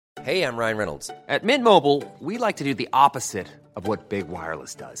Hey, I'm Ryan Reynolds. At Mint Mobile, we like to do the opposite of what Big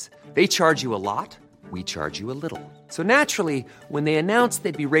Wireless does. They charge you a lot, we charge you a little. So naturally, when they announced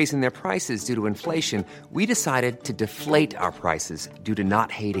they'd be raising their prices due to inflation, we decided to deflate our prices due to not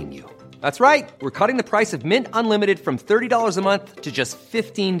hating you. That's right. We're cutting the price of Mint Unlimited from $30 a month to just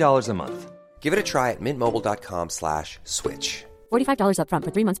 $15 a month. Give it a try at mintmobile.com/switch. $45 up front for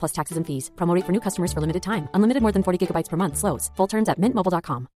 3 months plus taxes and fees. Promo rate for new customers for limited time. Unlimited more than 40 gigabytes per month. Slows full terms at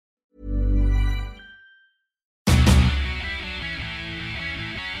mintmobile.com.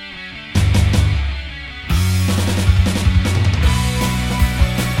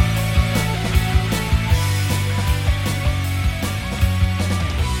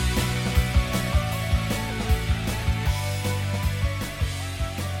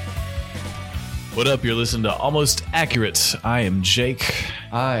 What up? You're listening to Almost Accurate. I am Jake.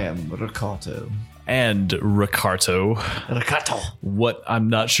 I am Ricardo. And Ricardo. Ricardo. I'm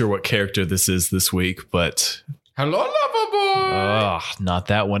not sure what character this is this week, but... Hello, lover boy. Not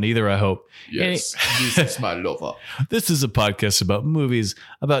that one either, I hope. Yes, this is my lover. This is a podcast about movies,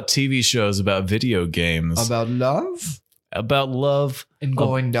 about TV shows, about video games. About love. About love. And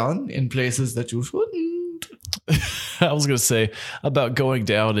going down in places that you shouldn't. I was going to say about going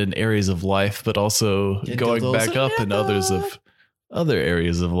down in areas of life, but also going back up in other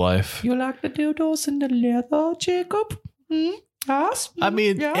areas of life. You like the dildos and the leather, Jacob? Yes? I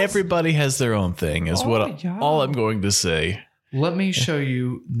mean, yes. Everybody has their own thing, is all I'm going to say. Let me show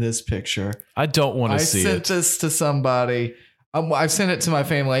you this picture. I don't want to see it. I sent this to somebody. I've sent it to my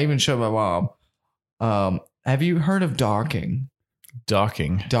family. I even showed my mom. Have you heard of docking?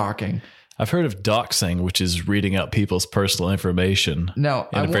 Docking. I've heard of doxing, which is reading out people's personal information in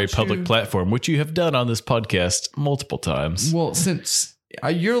a very public platform, which you have done on this podcast multiple times. Well, since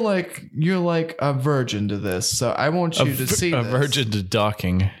you're like a virgin to this, so I want you to see this. A virgin to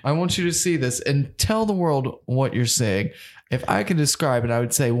docking. I want you to see this and tell the world what you're saying. If I could describe it, I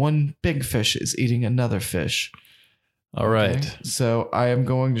would say one big fish is eating another fish. All right. Okay? So I am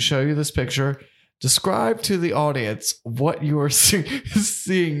going to show you this picture. Describe to the audience what you are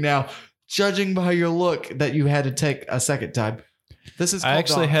seeing now. Judging by your look that you had to take a second time. This is. I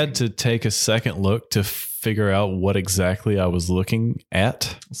actually had to take a second look to figure out what exactly I was looking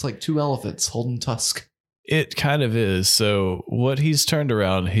at. It's like two elephants holding tusk. It kind of is. So what he's turned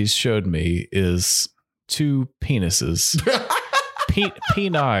around, he's showed me, is two penises.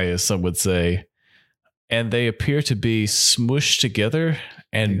 Peni, as some would say. And they appear to be smooshed together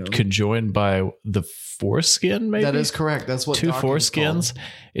and conjoined by the foreskin, maybe? That is correct. That's what two foreskins.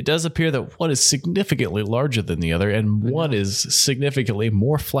 It does appear that one is significantly larger than the other, and one is significantly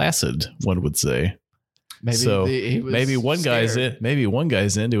more flaccid, one would say. Maybe one guy's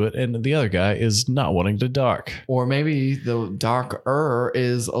into it, and the other guy is not wanting to dock. Or maybe the docker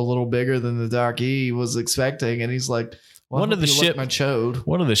is a little bigger than the dockee was expecting, and he's like, well, one of the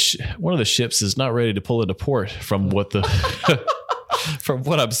ships is not ready to pull into port from what the from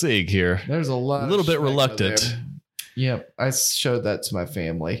what I'm seeing here. There's a little bit reluctant. Yep, I showed that to my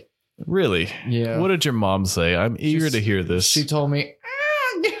family. Really? Yeah. What did your mom say? I'm eager to hear this. She told me,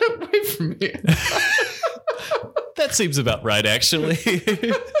 "Get away from me." That seems about right, actually.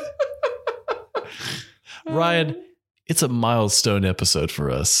 Ryan, it's a milestone episode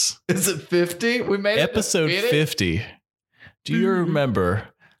for us. Is it 50? We made episode 50. Do you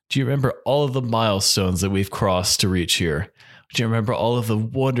remember all of the milestones that we've crossed to reach here? Do you remember all of the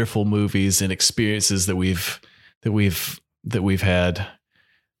wonderful movies and experiences that we've had?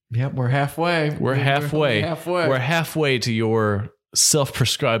 Yep, we're halfway. We're halfway to your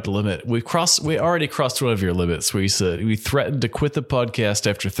self-prescribed limit. We already crossed one of your limits where you said we threatened to quit the podcast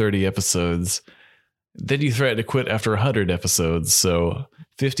after 30 episodes. Then you threatened to quit after 100 episodes. So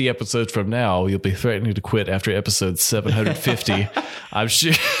 50 episodes from now, you'll be threatening to quit after episode 750. I'm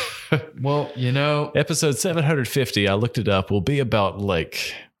sure. Well, episode 750, I looked it up, will be about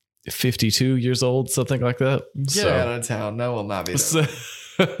like 52 years old, something like that. Get out of town. No, will not be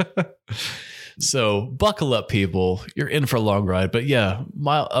that. So buckle up, people. You're in for a long ride. But yeah,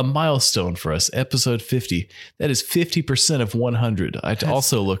 a milestone for us, episode 50. That is 50% of 100. I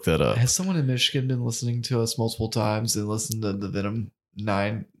also looked that up. Has someone in Michigan been listening to us multiple times and listened to the Venom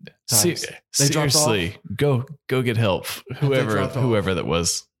 9 times? Seriously, go get help. Whoever that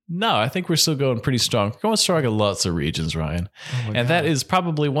was. No, I think we're still going pretty strong. We're going strong in lots of regions, Ryan. And God. That is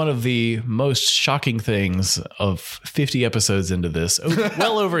probably one of the most shocking things of 50 episodes into this,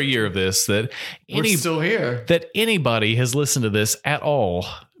 well over a year of this, that we're still here. That anybody has listened to this at all,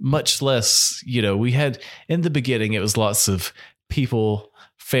 much less, we had in the beginning, it was lots of people,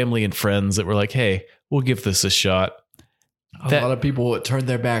 family and friends that were like, hey, we'll give this a shot. A lot of people turned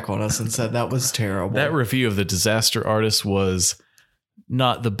their back on us and said that was terrible. That review of The Disaster Artist was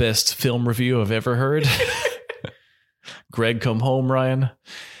not the best film review I've ever heard. Greg, come home, Ryan.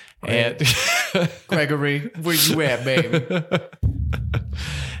 And Gregory, where you at, baby?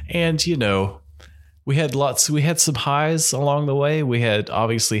 And, you know, we had some highs along the way. We had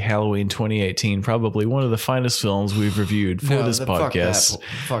obviously Halloween 2018, probably one of the finest films we've reviewed for this podcast.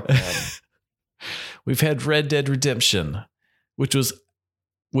 Fuck that. We've had Red Dead Redemption, which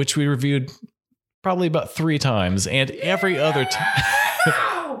we reviewed probably about 3 times, and every other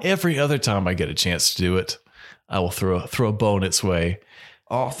time I get a chance to do it, I will throw a bone its way.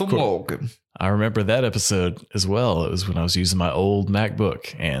 Arthur Morgan. I remember that episode as well. It was when I was using my old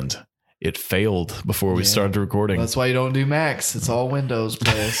MacBook, and it failed before we started recording. That's why you don't do Macs. It's all Windows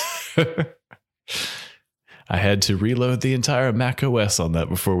based. I had to reload the entire Mac OS on that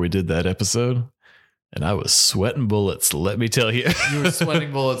before we did that episode. And I was sweating bullets, let me tell you. You were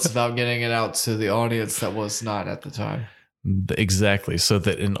sweating bullets about getting it out to the audience that was not at the time. Exactly. So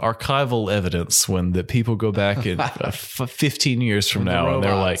that in archival evidence, when the people go back in 15 years from now and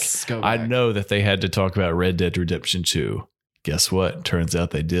they're like, I know that they had to talk about Red Dead Redemption 2. Guess what? Turns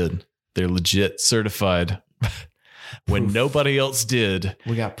out they did. They're legit certified. When nobody else did.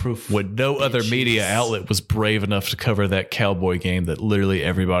 We got proof. When no other media outlet was brave enough to cover that cowboy game that literally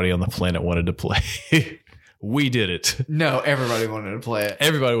everybody on the planet wanted to play. We did it. No, everybody wanted to play it.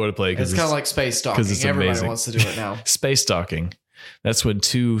 Everybody wanted to play it. It's kind of like space docking. Everybody amazing. wants to do it now. Space docking. That's when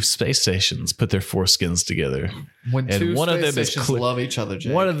 2 space stations put their foreskins together. When and 2 one space of them stations love each other,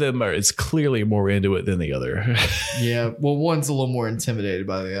 Jake. One of them is clearly more into it than the other. Yeah, well, one's a little more intimidated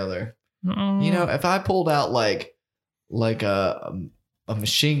by the other. You know, if I pulled out like a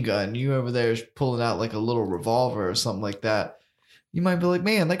machine gun, you over there is pulling out like a little revolver or something like that, you might be like,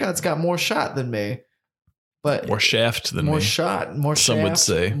 man, that guy's got more shot than me. But more shaft than more me. Shot, more some shaft, would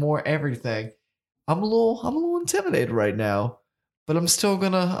say. More everything. I'm a little intimidated right now, but I'm still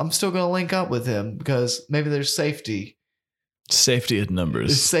gonna link up with him because maybe there's safety. Safety in numbers.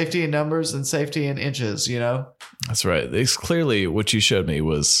 There's safety in numbers and safety in inches, you know? That's right. It's clearly what you showed me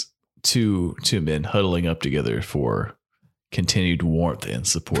was two men huddling up together for continued warmth and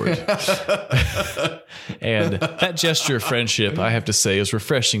support. And that gesture of friendship, I have to say, is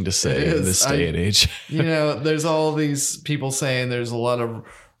refreshing to say in this day and age. You know, there's all these people saying there's a lot of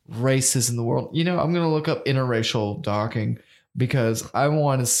races in the world. You know, I'm going to look up interracial docking because I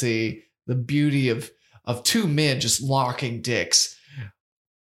want to see the beauty of 2 men just locking dicks.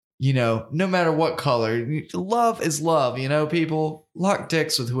 You know, no matter what color, love is love. You know, people lock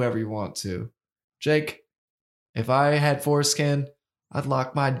dicks with whoever you want to. Jake, if I had foreskin, I'd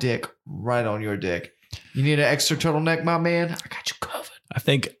lock my dick right on your dick. You need an extra turtleneck, my man? I got you covered. I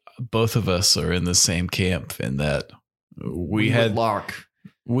think both of us are in the same camp in that we had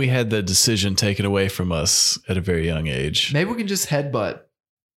the decision taken away from us at a very young age. Maybe we can just headbutt.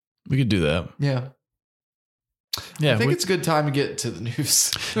 We could do that. Yeah. Yeah, I think it's a good time to get to the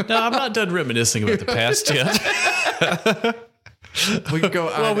news. No, I'm not done reminiscing about the past yet. We can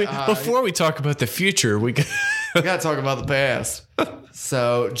go. Before we talk about the future, we got to talk about the past.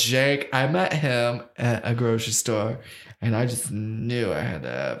 So, Jake, I met him at a grocery store, and I just knew I had to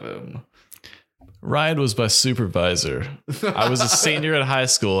have him. Ryan was my supervisor. I was a senior in high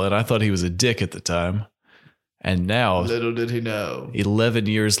school, and I thought he was a dick at the time. And now, little did he know, 11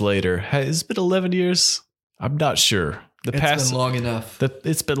 years later, has it been 11 years? I'm not sure. It's been long enough.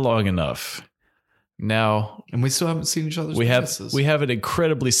 It's been long enough. Now, and we still haven't seen each other's faces. We have an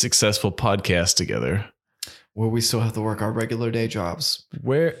incredibly successful podcast together, where we still have to work our regular day jobs.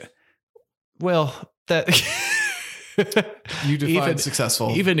 That you define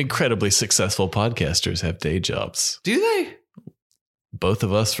successful. Even incredibly successful podcasters have day jobs. Do they? Both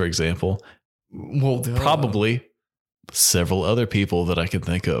of us, for example. Well, probably several other people that I can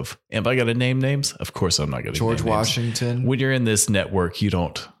think of. Am I going to name names? Of course, I'm not going to. George Washington. When you're in this network, you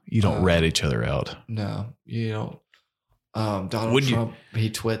don't rat each other out. No, you don't. Donald Trump, he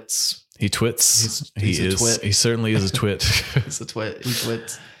twits. He twits. He certainly is a twit. He's a twit. He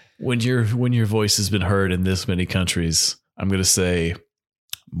twits. When your voice has been heard in this many countries, I'm going to say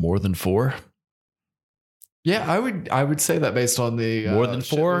more than 4. Yeah, I would say that based on the more than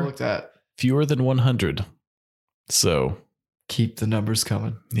 4. Looked at. Fewer than 100. So keep the numbers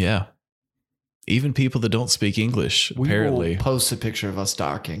coming. Yeah. Even people that don't speak English, apparently. We will post a picture of us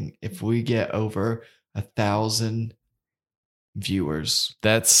docking if we get over 1,000 viewers.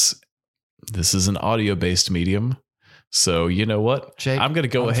 This is an audio-based medium. So you know what? Jake, I'm going to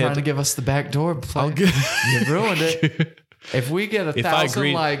go ahead. Trying to give us the back door. You ruined it. If we get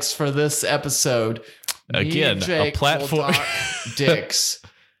 1,000 likes for this episode, Again, Me and Jake a platform. will dock dicks.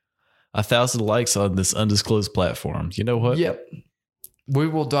 1,000 likes on this undisclosed platform. You know what? Yep. We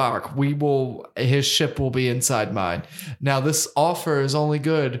will dock. His ship will be inside mine. Now, this offer is only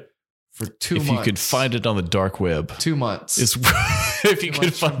good for 2 months. If you can find it on the dark web. 2 months. If you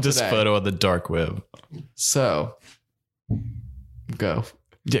can find this photo on the dark web. So, go.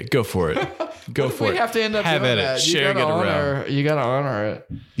 Yeah, go for it. Go for it. We have to end up Have doing at it. that. Sharing it around. You got to honor it.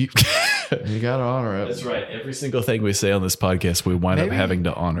 You got to honor it. That's right. Every single thing we say on this podcast, we wind up having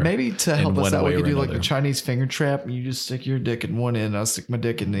to honor. Maybe to help us one out, we way could or do like the another. Chinese finger trap. And you just stick your dick in one end, I'll stick my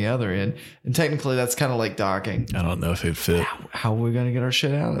dick in the other end. And technically, that's kind of like docking. I don't know if it'd fit. How are we going to get our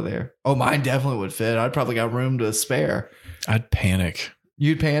shit out of there? Oh, mine definitely would fit. I'd probably got room to spare. I'd panic.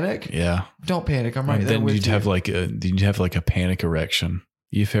 You'd panic? Yeah. Don't panic. I'm right And there then with you'd you. have like a panic erection.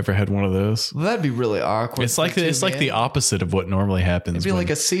 You've ever had one of those? Well, that'd be really awkward. It's like the opposite of what normally happens. It'd be like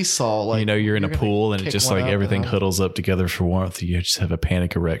a seesaw. Like, you know, you're in a gonna pool and it kick just one like up everything and huddles up together for warmth. You just have a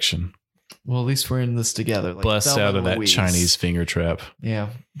panic erection. Well, at least we're in this together. Like Blessed Thelma out of and that Louise. Chinese finger trap.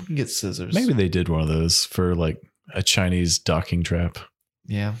 Yeah, we can get scissors. Maybe they did one of those for like a Chinese docking trap.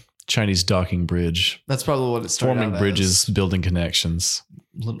 Yeah, Chinese docking bridge. that's probably what it started. Forming out bridges, as. building connections,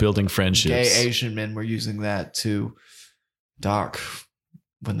 Little building friendships. Gay Asian men were using that to dock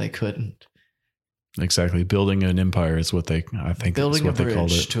when they couldn't. Exactly. Building an empire is what I think Building that's what a they called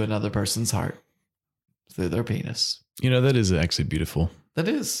bridge it. to another person's heart through their penis. You know, that is actually beautiful. That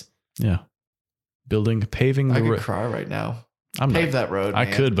is. Yeah. Paving I the could road. cry right now. I'm Pave not, that road. I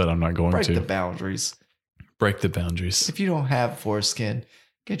man. could, but I'm not going break to. the boundaries. Break the boundaries. If you don't have foreskin,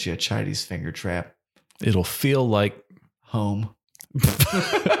 get you a Chinese finger trap. It'll feel like Home.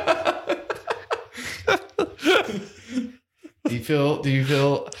 Do you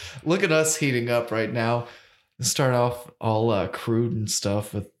feel look at us heating up right now. Start off all crude and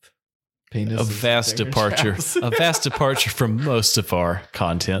stuff with penis. a vast departure. A vast departure from most of our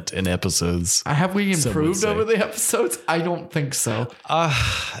content and episodes. Have we Some would improved say. over the episodes? I don't think so.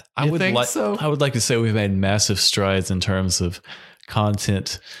 I You would think like. so? I would like to say we've made massive strides in terms of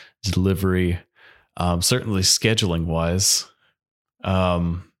content delivery, certainly scheduling wise.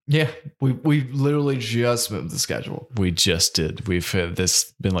 Yeah, we literally just moved the schedule. We just did. We've had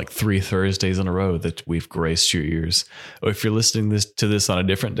this been like 3 Thursdays in a row that we've graced your ears. Or if you're listening to this on a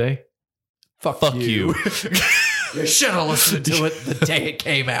different day, fuck you. You should have listened to it the day it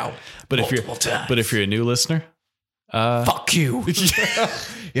came out. But if Multiple you're a new listener, fuck you.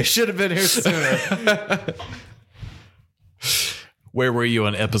 You should have been here sooner. where were you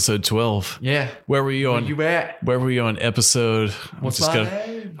on episode 12? Yeah. Where were you Where on? you at? Where were you on episode? What's my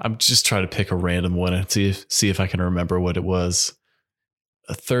name? I'm just trying to pick a random one and see if I can remember what it was.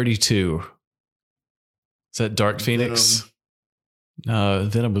 A 32. Is that Dark Phoenix?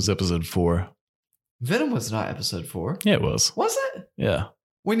 Venom was episode 4. Venom was not episode 4. Yeah, it was. Was it? Yeah.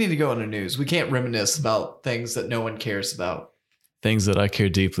 We need to go into news. We can't reminisce about things that no one cares about. Things that I care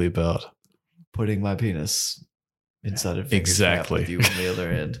deeply about. Putting my penis inside a finger Exactly. trap with you on the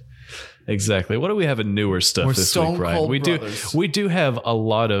other end. Exactly. What do we have in newer stuff We're this Stone week, Ryan? Cold We Brothers. do have a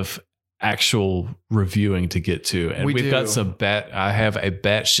lot of actual reviewing to get to, and We we've got do. I have a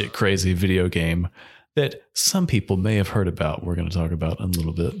batshit crazy video game that some people may have heard about. We're going to talk about in a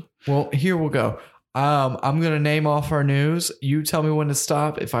little bit. Well, here we'll go. I'm going to name off our news. You tell me when to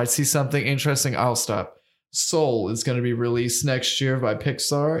stop. If I see something interesting, I'll stop. Soul is going to be released next year by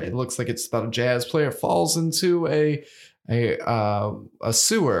Pixar. It looks like it's about a jazz player falls into a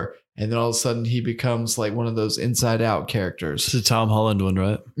sewer, and then all of a sudden he becomes like one of those Inside Out characters. It's the Tom Holland one,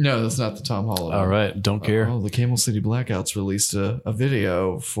 right? No, that's not the Tom Holland. All right. Don't care. Oh, the Camel City Blackouts released a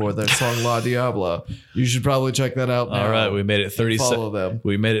video for their song La Diabla. You should probably check that out now. All right. We made it 30 Follow them.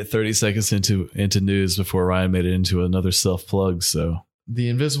 We made it 30 seconds into news before Ryan made it into another self-plug. So The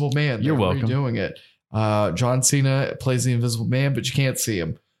Invisible Man. You're They're welcome. redoing it. John Cena plays the Invisible Man, but you can't see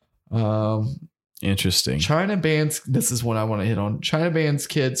him. interesting. China bans. This is what I want to hit on. China bans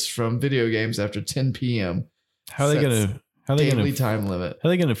kids from video games after 10 p.m. How are they Daily going to time limit. how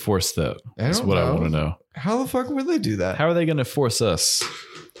are they going to enforce that? I That's don't what I know. want to know. How the fuck would they do that? How are they going to force us?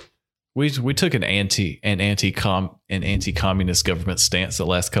 We took an anti-communist government stance the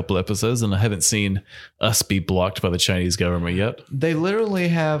last couple episodes, and I haven't seen us be blocked by the Chinese government yet. They literally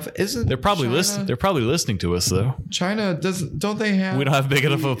have. Isn't They're probably China, listening. They're probably listening to us though. China doesn't. Don't they have? We don't have big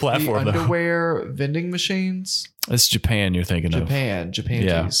enough of a platform, the though. underwear vending machines. It's Japan you're thinking of. Japan.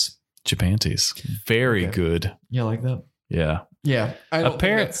 Yeah. Tees. Japanese. Very Okay. good. Yeah, like that. Yeah. Yeah, I don't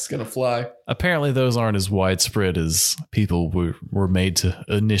think that's gonna fly. Apparently, those aren't as widespread as people were made to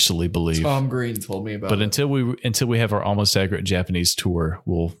initially believe. Tom Green told me about. But until we have our Almost Accurate Japanese tour,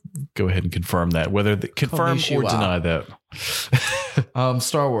 we'll go ahead and confirm that, whether confirm or deny that.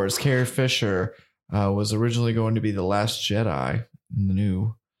 Star Wars. Carrie Fisher was originally going to be the Last Jedi in the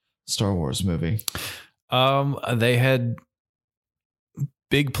new Star Wars movie. They had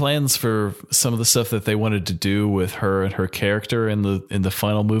big plans for some of the stuff that they wanted to do with her and her character in the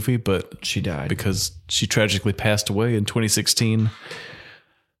final movie, but she died because she tragically passed away in 2016.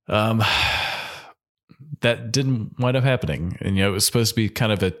 That didn't wind up happening. And it was supposed to be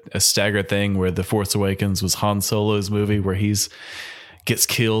kind of a staggered thing where The Force Awakens was Han Solo's movie where gets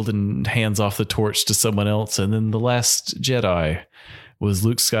killed and hands off the torch to someone else, and then The Last Jedi was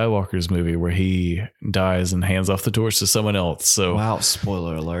Luke Skywalker's movie where he dies and hands off the torch to someone else. So wow,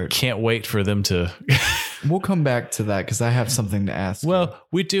 spoiler alert. Can't wait for them to... We'll come back to that because I have something to ask. Well,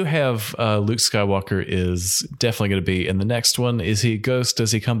 we do have Luke Skywalker is definitely going to be in the next one. Is he a ghost?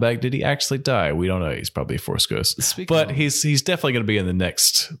 Does he come back? Did he actually die? We don't know. He's probably a Force ghost. He's definitely going to be in the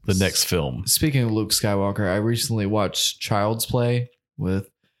next film. Speaking of Luke Skywalker, I recently watched Child's Play with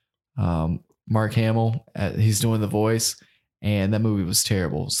Mark Hamill. He's doing the voice. And that movie was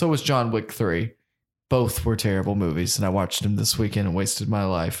terrible. So was John Wick 3. Both were terrible movies. And I watched them this weekend and wasted my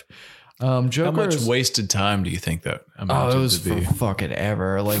life. Joker. How much wasted time do you think that? It was for fucking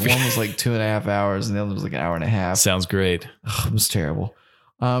ever. Like one was like 2.5 hours and the other was like an hour and a half. Sounds great. It was terrible.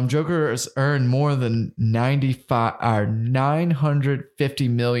 Joker has earned more than 950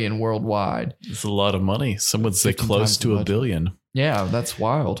 million worldwide. It's a lot of money. Some would say close to $1 billion. Yeah, that's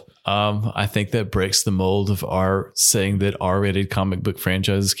wild. I think that breaks the mold of saying that R-rated comic book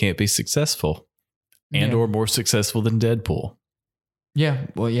franchises can't be successful or more successful than Deadpool. Yeah,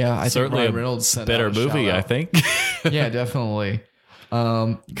 well, yeah, I certainly think Ryan Reynolds a better movie. I think. Yeah, definitely.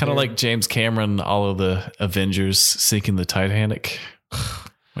 Kind of like James Cameron, all of the Avengers sinking the Titanic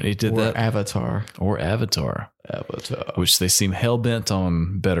when he did that. Avatar, which they seem hell bent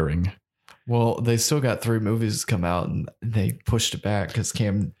on bettering. Well, they still got 3 movies to come out, and they pushed it back because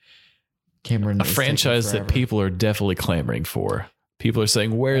Cameron. A franchise that people are definitely clamoring for. People are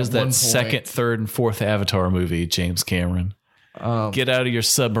saying, "Where's that second, third, and fourth Avatar movie, James Cameron? Get out of your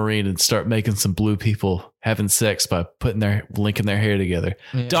submarine and start making some blue people having sex by linking their hair together,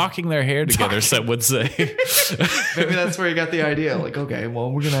 docking their hair together." Some would say. Maybe that's where you got the idea. Like, okay,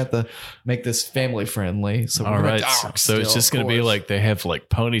 well, we're gonna have to make this family friendly. So all right, so it's just gonna be like they have like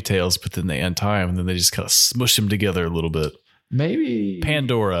ponytails, but then they untie them and then they just kind of smush them together a little bit. Maybe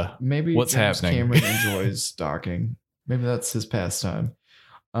Pandora. Maybe what's James happening? Cameron enjoys docking. Maybe that's his pastime.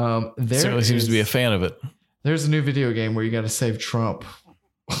 Certainly seems to be a fan of it. There's a new video game where you got to save Trump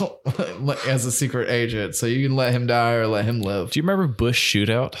as a secret agent. So you can let him die or let him live. Do you remember Bush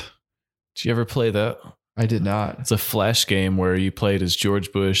Shootout? Did you ever play that? I did not. It's a flash game where you played as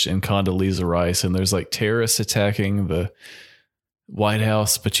George Bush and Condoleezza Rice, and there's like terrorists attacking the White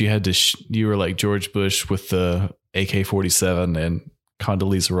House, but you had to you were like George Bush with the AK-47 and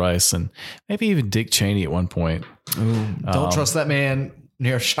Condoleezza Rice and maybe even Dick Cheney at one point. Ooh, don't trust that man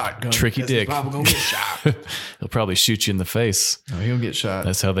near a shotgun. Tricky Dick. He's probably gonna get shot. He'll probably shoot you in the face. No, he'll get shot.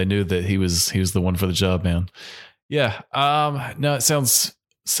 That's how they knew that he was the one for the job, man. Yeah. No, it sounds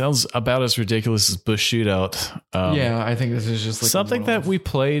about as ridiculous as Bush Shootout. Yeah, I think this is just like something that we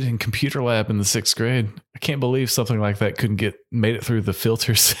played in computer lab in the 6th grade. I can't believe something like that couldn't made it through the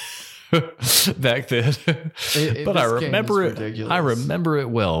filters back then. But I remember it. I remember it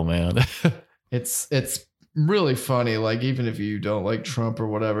well, man. It's really funny. Like, even if you don't like Trump or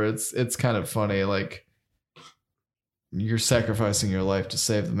whatever, it's kind of funny. Like, you're sacrificing your life to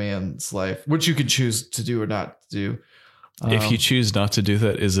save the man's life, which you could choose to do or not to do. If you choose not to do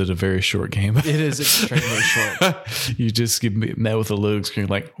that, is it a very short game? It is extremely short. You just get met with a load screen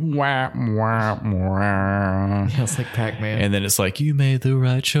like, wah, wah, wah. Yeah, it's like Pac-Man. And then it's like, you made the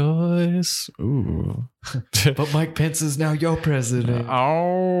right choice. Ooh. But Mike Pence is now your president.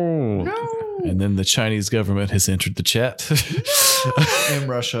 Oh. No. And then the Chinese government has entered the chat. In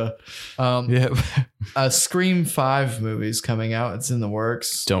Russia. Yeah. Scream 5 movie's coming out. It's in the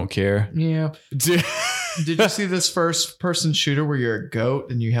works. Don't care. Yeah. Did you see this first person shooter where you're a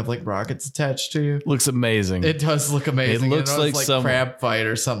goat and you have like rockets attached to you? Looks amazing. It does look amazing. It looks like some crab fight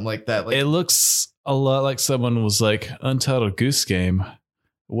or something like that. Like, it looks a lot like someone was like, Untitled Goose Game.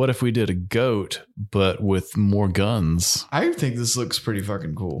 What if we did a goat, but with more guns? I think this looks pretty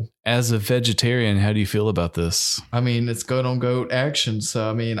fucking cool. As a vegetarian, how do you feel about this? I mean, it's goat on goat action. So,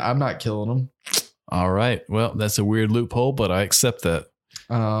 I mean, I'm not killing them. All right. Well, that's a weird loophole, but I accept that.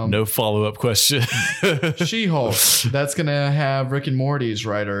 No follow-up question. She-Hulk. That's going to have Rick and Morty's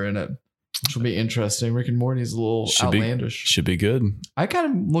writer in it, which will be interesting. Rick and Morty's a little outlandish. Should be good. I kind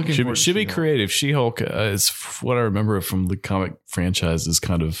of looking forward to Should be creative. She-Hulk is what I remember from the comic franchise is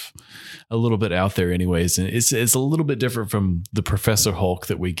kind of a little bit out there anyways. And it's a little bit different from the Professor Hulk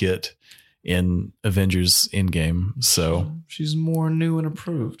that we get in Avengers Endgame. So she's more new and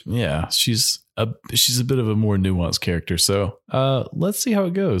approved. Yeah, she's a bit of a more nuanced character. So let's see how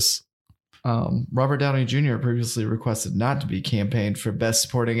it goes. Robert Downey Jr. previously requested not to be campaigned for Best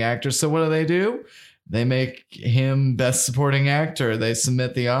Supporting Actor. So what do? They make him Best Supporting Actor. They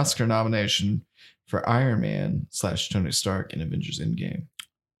submit the Oscar nomination for Iron Man / Tony Stark in Avengers Endgame.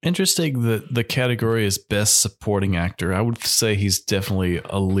 Interesting that the category is Best Supporting Actor. I would say he's definitely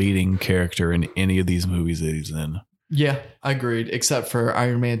a leading character in any of these movies that he's in. Yeah, agreed. Except for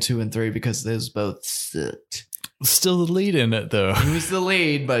Iron Man 2 and 3 because those both sucked. Still the lead in it, though. He was the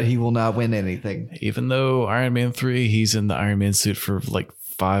lead, but he will not win anything. Even though Iron Man 3, he's in the Iron Man suit for like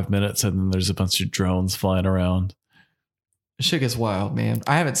 5 minutes and then there's a bunch of drones flying around. Shit gets wild, man.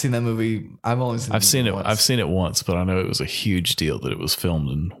 I haven't seen that movie. I've seen it. I've seen it once, but I know it was a huge deal that it was filmed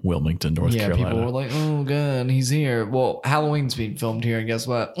in Wilmington, North Carolina. Yeah, people were like, "Oh God, he's here." Well, Halloween's being filmed here, and guess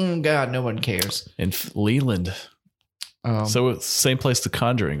what? Oh God, no one cares. In Leland. So it's the same place The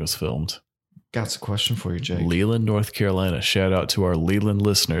Conjuring was filmed. Got a question for you, Jake. Leland, North Carolina. Shout out to our Leland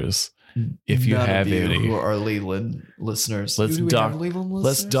listeners. If you have any who are Leland listeners, let's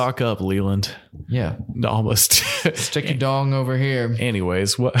dock up, Leland. Yeah, almost. Stick your dong over here.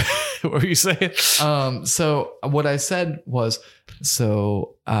 Anyways, what were you saying? So what I said was,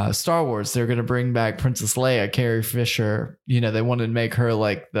 Star Wars, they're gonna bring back Princess Leia, Carrie Fisher. You know, they wanted to make her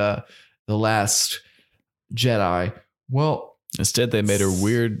like the last Jedi. Well, instead they made her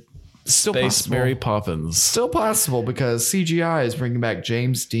weird. Still Space possible. Mary Poppins. Still possible because CGI is bringing back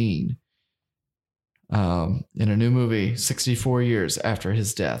James Dean in a new movie 64 years after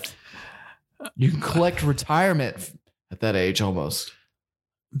his death. You can collect retirement at that age almost.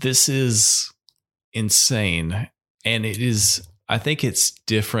 This is insane. And it is, I think it's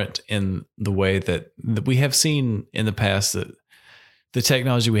different in the way that we have seen in the past that the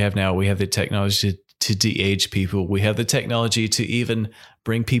technology we have now, we have the technology to de-age people. We have the technology to even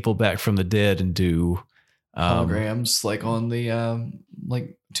bring people back from the dead and do holograms, like on the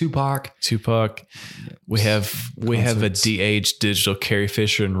like Tupac. We have a de-aged digital Carrie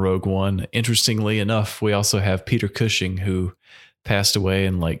Fisher in Rogue One. Interestingly enough, we also have Peter Cushing, who passed away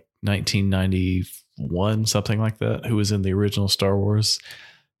in like 1991, something like that, who was in the original Star Wars.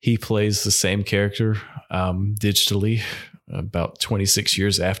 He plays the same character digitally about 26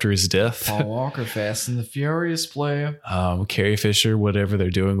 years after his death. Paul Walker, Fast and the Furious player. Carrie Fisher, whatever they're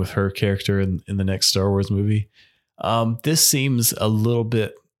doing with her character in the next Star Wars movie. This seems a little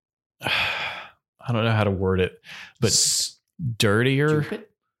bit, I don't know how to word it, but dirtier.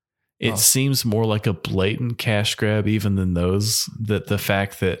 It seems more like a blatant cash grab even than those. That the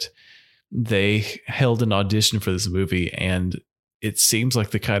fact that they held an audition for this movie and it seems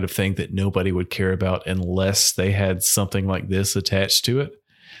like the kind of thing that nobody would care about unless they had something like this attached to it.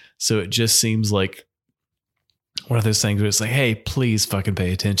 So it just seems like one of those things where it's like, hey, please fucking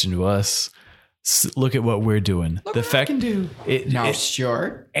pay attention to us. Look at what we're doing. Look the fact I can do.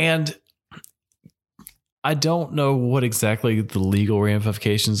 Sure. And I don't know what exactly the legal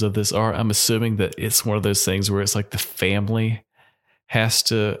ramifications of this are. I'm assuming that it's one of those things where it's like the family has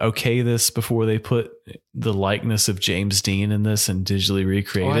to okay this before they put the likeness of James Dean in this and digitally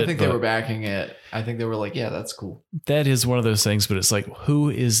recreate it. I think they were backing it. I think they were like, yeah, that's cool. That is one of those things, but it's like, who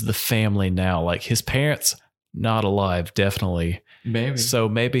is the family now? Like his parents, not alive, definitely. Maybe. So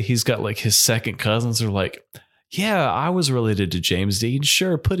maybe he's got like his second cousins are like, yeah, I was related to James Dean.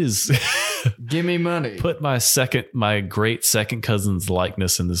 Sure, put his give me money. Put my great second cousin's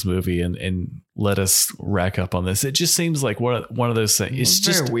likeness in this movie and let us rack up on this. It just seems like one of those things. It's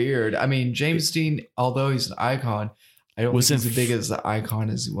just very weird. I mean, James Dean, although he's an icon, I don't think he's as big as the icon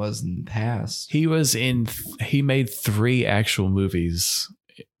as he was in the past. He made 3 actual movies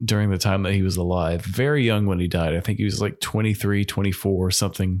during the time that he was alive. Very young when he died. I think he was like 23, 24 or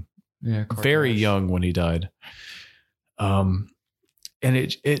something. Yeah, very young when he died. And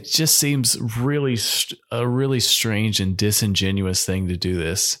it just seems a really strange and disingenuous thing to do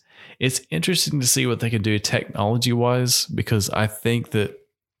this. It's interesting to see what they can do technology wise, because I think that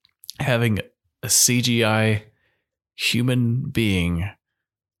having a CGI human being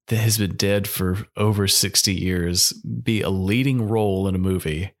that has been dead for over 60 years be a leading role in a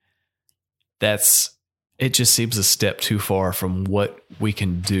movie, it just seems a step too far from what we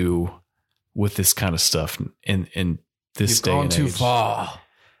can do with this kind of stuff in this day and age. You've gone too far.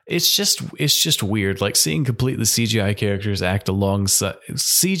 It's just weird. Like seeing completely CGI characters act alongside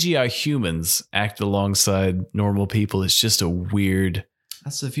CGI humans act alongside normal people. It's just a weird.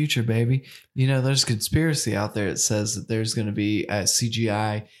 That's the future, baby. You know, there's a conspiracy out there that says that there's going to be a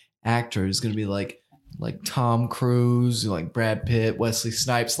CGI actor who's going to be like Tom Cruise, like Brad Pitt, Wesley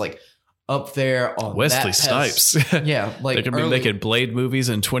Snipes, like up there on Wesley Snipes. Yeah, like they're gonna be making Blade movies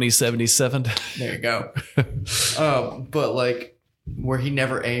in 2077. There you go. But like where he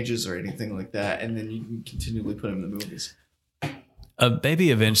never ages or anything like that, and then you can continually put him in the movies.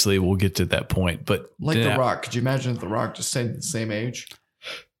 Maybe eventually we'll get to that point, but like The Rock. Could you imagine if The Rock just stayed the same age?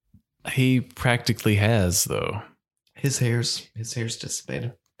 He practically has, though. His hair's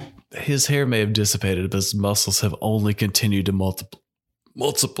dissipated. His hair may have dissipated, but his muscles have only continued to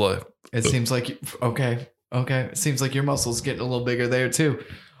multiply. It seems like okay. It seems like your muscles getting a little bigger there too.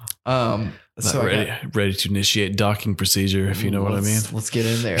 So ready to initiate docking procedure, if you know what I mean. Let's get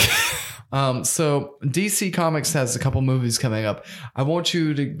in there. So DC Comics has a couple movies coming up. I want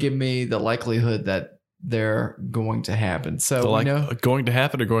you to give me the likelihood that they're going to happen. So going to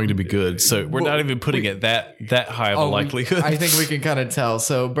happen or going to be good. So we're not even putting it that high of a likelihood. I think we can kind of tell.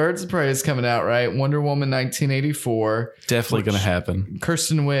 So Birds of Prey is coming out, right? Wonder Woman 1984. Definitely going to happen.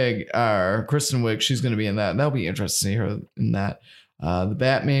 Kristen Wiig, she's going to be in that. That'll be interesting to see her in that. The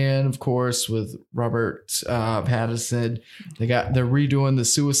Batman, of course, with Robert Pattinson. They're redoing the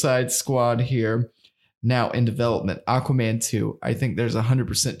Suicide Squad here. Now in development. Aquaman 2. I think there's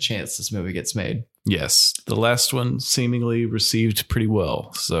 100% chance this movie gets made. Yes. The last one seemingly received pretty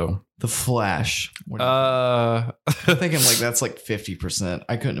well. So The Flash. I'm thinking like that's like 50%.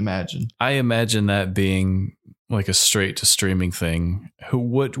 I couldn't imagine. I imagine that being like a straight to streaming thing.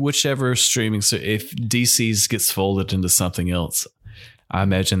 Whichever streaming, so if DC's gets folded into something else, I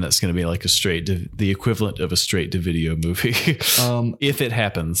imagine that's going to be like the equivalent of a straight to video movie. If it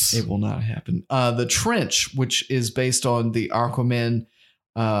happens. It will not happen. The Trench, which is based on the Aquaman,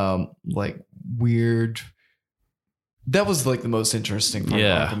 like weird. That was like the most interesting part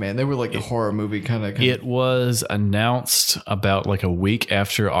of Aquaman. They were like the horror movie kind of. It was announced about like a week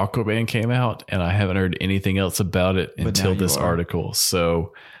after Aquaman came out, and I haven't heard anything else about it until this article.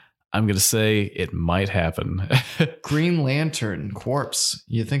 So I'm going to say it might happen. Green Lantern Corpse.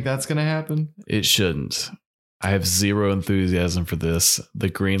 You think that's going to happen? It shouldn't. I have zero enthusiasm for this. The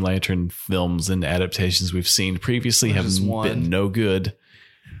Green Lantern films and adaptations we've seen previously have been no good.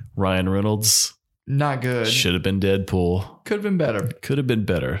 Ryan Reynolds. Not good. Should have been Deadpool. Could have been better. Could have been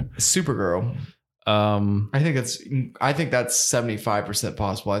better. Supergirl. I think that's 75%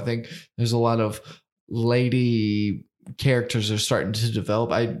 possible. I think there's a lot of lady characters are starting to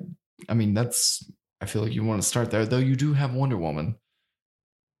develop. I mean, I feel like you want to start there, though you do have Wonder Woman.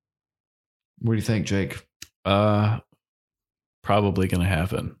 What do you think, Jake? Probably going to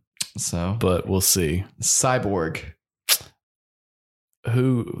happen. So, but we'll see. Cyborg.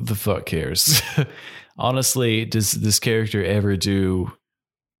 Who the fuck cares? Honestly, does this character ever do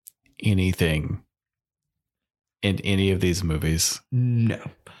anything in any of these movies? No.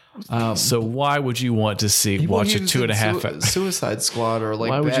 So why would you want to watch a 2.5 Suicide Squad or like?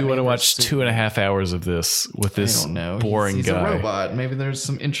 Why would you want to watch 2.5 hours of this with this boring he's guy? A robot. Maybe there's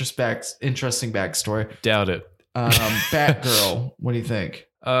some interesting backstory. Doubt it. Batgirl. What do you think?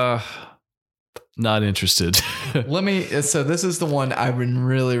 Not interested. So this is the one I've been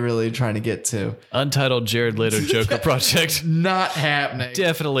really, really trying to get to. Untitled Jared Leto Joker project. Not happening.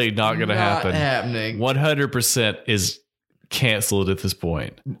 Definitely not going to happen. Not happening. 100% is canceled at this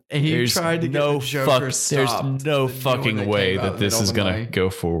point. And he tried to get the Joker stopped. There's no fucking way that this is going to go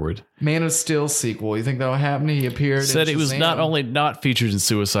forward. Man of Steel sequel. You think that'll happen? He appeared. Said it was not only not featured in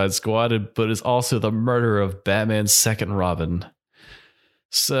Suicide Squad, but is also the murder of Batman's second Robin.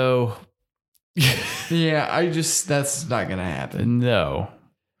 So. Yeah, that's not gonna happen. No.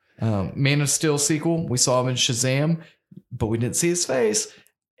 Man of Steel sequel. We saw him in Shazam, but we didn't see his face.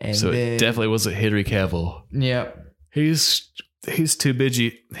 And so it definitely wasn't Henry Cavill. Yeah, he's too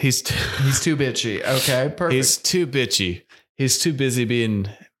bitchy. He's too bitchy. Okay, perfect. He's too bitchy. He's too busy being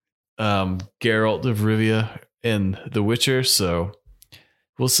Geralt of Rivia in The Witcher. So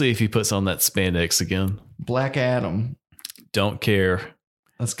we'll see if he puts on that spandex again. Black Adam. Don't care.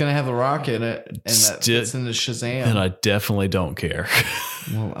 It's going to have The Rock in it, and that fits into Shazam. And I definitely don't care.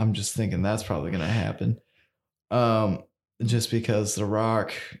 Well, I'm just thinking that's probably going to happen. Just because The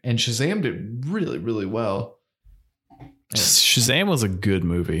Rock and Shazam did really, really well. Shazam was a good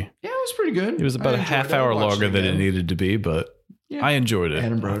movie. Yeah, it was pretty good. It was about a half hour longer than it needed to be, but I enjoyed it.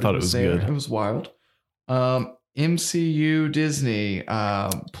 I thought it was good. It was wild. MCU Disney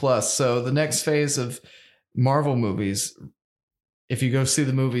Plus. So the next phase of Marvel movies if you go see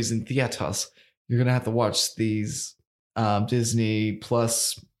the movies in theaters, you're gonna have to watch these Disney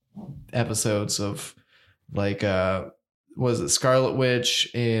Plus episodes of like was it Scarlet Witch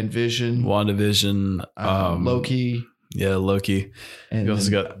and Vision, WandaVision, Loki. Yeah, Loki. And you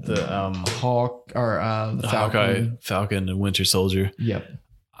also got the Hawk or the Falcon. Falcon and Winter Soldier. Yep.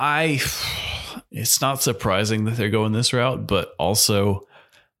 It's not surprising that they're going this route, but also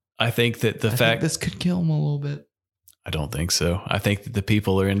I think that I think this could kill them a little bit. I don't think so. I think that the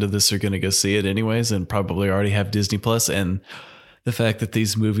people who are into this are going to go see it anyways and probably already have Disney Plus. And the fact that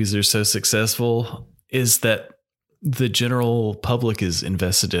these movies are so successful is that the general public is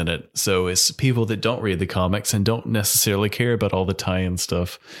invested in it. So it's people that don't read the comics and don't necessarily care about all the tie-in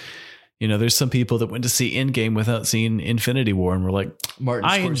stuff. You know, there's some people that went to see Endgame without seeing Infinity War and were like,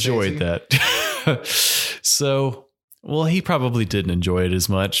 I enjoyed that. So, well, he probably didn't enjoy it as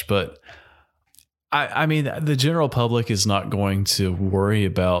much, but I mean, the general public is not going to worry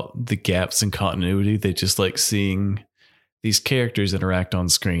about the gaps in continuity. They just like seeing these characters interact on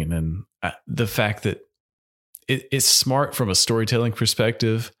screen. And the fact that it's smart from a storytelling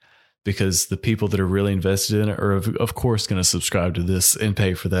perspective, because the people that are really invested in it are, of course, going to subscribe to this and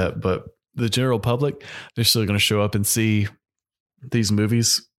pay for that. But the general public, they're still going to show up and see these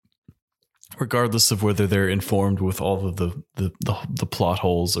movies, regardless of whether they're informed with all of the plot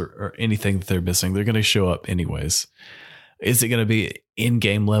holes or anything that they're missing. They're going to show up anyways. Is it going to be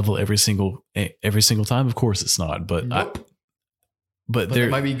in-game level every single time? Of course it's not. But nope. But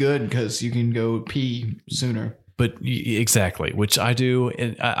it might be good because you can go pee sooner. But exactly, which I do,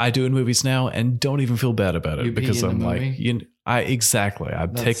 and I do in movies now, and don't even feel bad about it because I'm like, I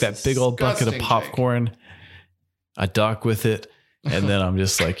take that big old bucket of popcorn, Jake. I dock with it, and then I'm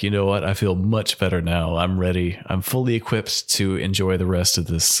just like, you know what? I feel much better now. I'm ready. I'm fully equipped to enjoy the rest of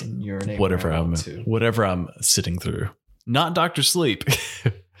this. Whatever I'm sitting through. Not Dr. Sleep.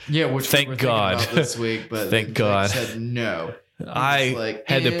 Yeah, which thank God this week, but thank God said no. I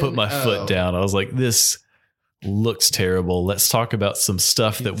had to put my foot down. I was like, this looks terrible. Let's talk about some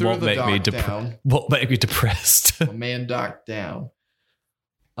stuff that won't make me depressed. A man docked down.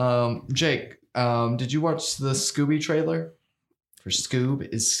 Jake, did you watch the Scooby trailer? For Scoob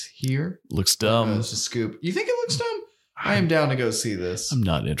is here. Looks dumb. It's a Scoob. You think it looks dumb? I am down to go see this. I'm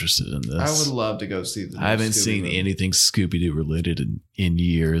not interested in this. I would love to go see this. I haven't seen anything Scooby-Doo related in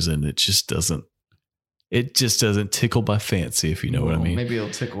years, and it just doesn't tickle my fancy, if you know what I mean. Maybe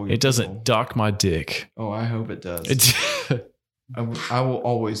it'll tickle your It doesn't dock my dick. Oh, I hope it does. I will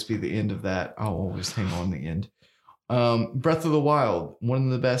always be the end of that. I'll always hang on the end. Breath of the Wild, one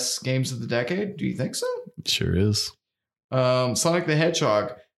of the best games of the decade. Do you think so? It sure is. Sonic the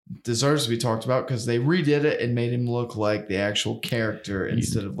Hedgehog deserves to be talked about because they redid it and made him look like the actual character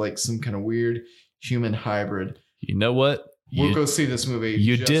instead of like some kind of weird human hybrid. You know what? We'll go see this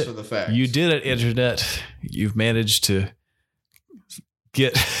movie for the facts. You did it, Internet. You've managed to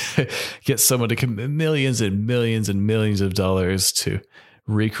get someone to commit millions and millions and millions of dollars to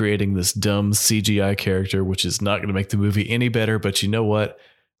recreating this dumb CGI character, which is not going to make the movie any better. But you know what?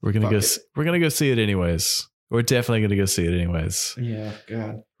 We're gonna go see it anyways. We're definitely going to go see it anyways. Yeah,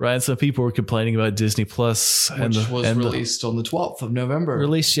 God. Ryan, some people were complaining about Disney Plus. Which was released on the 12th of November.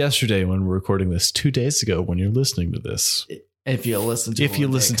 Released yesterday when we're recording this, 2 days ago when you're listening to this. If you listen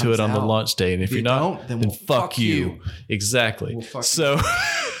to it on the launch day. And if you're not, then fuck you. Exactly. So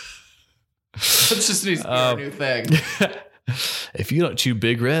that's just needs to be our new thing. If you don't chew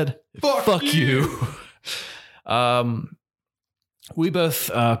Big Red, fuck you. We both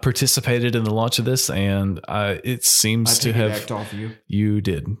participated in the launch of this, and it seems to have. Off you. You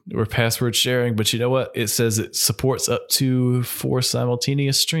did. We're password sharing, but you know what? It says it supports up to 4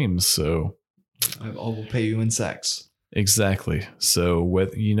 simultaneous streams. So I will pay you in sex. Exactly. So when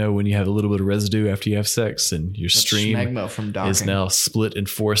you have a little bit of residue after you have sex, and your stream is now split in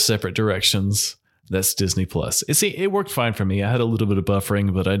 4 separate directions. That's Disney Plus. It worked fine for me. I had a little bit of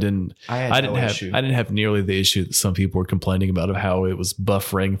buffering, but I didn't have nearly the issue that some people were complaining about of how it was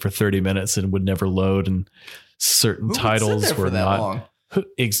buffering for 30 minutes and would never load, and certain titles were not.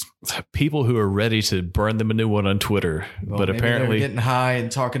 People who are ready to burn them a new one on Twitter, but apparently they're getting high and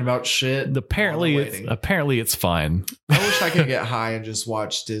talking about shit. Apparently it's fine. I wish I could get high and just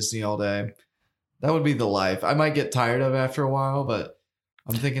watch Disney all day. That would be the life. I might get tired of it after a while, but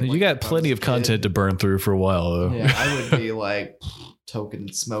I'm thinking you got plenty of content to burn through for a while, though. Yeah, I would be like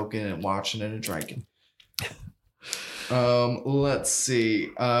token smoking and watching and drinking. Let's see.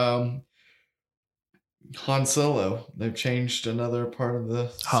 Han Solo. They've changed another part of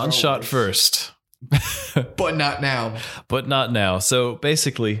the Han shot first. But not now. So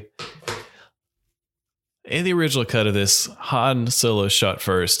basically, In the original cut of this, Han Solo shot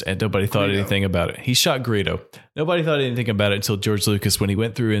first, and nobody thought anything about it. He shot Greedo. Nobody thought anything about it until George Lucas, when he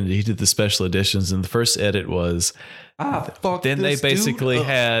went through and he did the special editions, and the first edit was... then they basically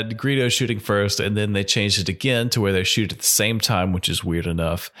had Greedo shooting first, and then they changed it again to where they shoot at the same time, which is weird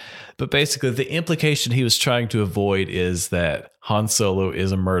enough. But basically, the implication he was trying to avoid is that Han Solo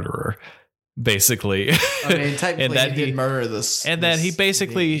is a murderer. Basically, I mean, technically, he did murder this, and then he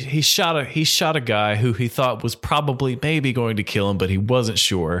basically he shot a guy who he thought was probably maybe going to kill him, but he wasn't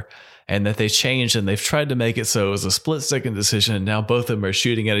sure. And that they changed, and they've tried to make it so it was a split-second decision. And now both of them are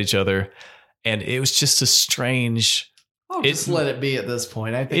shooting at each other, and it was just a strange. I'll just let it be at this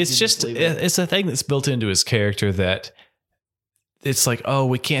point. I think it's a thing that's built into his character that. It's like, oh,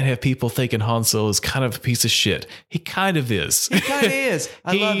 we can't have people thinking Han Solo is kind of a piece of shit. He kind of is. He kind of is.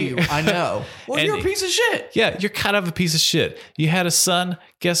 I love you. I know. Well, you're a piece of shit. Yeah, you're kind of a piece of shit. You had a son.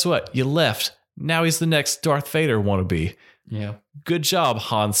 Guess what? You left. Now he's the next Darth Vader wannabe. Yeah. Good job,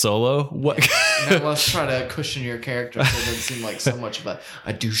 Han Solo. What? Now let's try to cushion your character so it doesn't seem like so much of a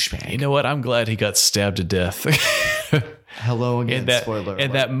douchebag. You know what? I'm glad he got stabbed to death. Hello again, spoiler.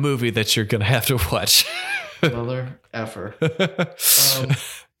 In that movie that you're going to have to watch. Mother effer.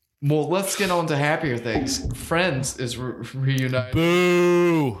 Well, let's get on to happier things. Friends is reunited.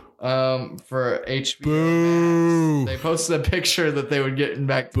 Boo! For HBO Max. They posted a picture that they would get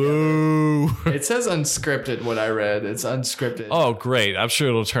back together. Boo! It says unscripted. What I read, it's unscripted. Oh, great! I'm sure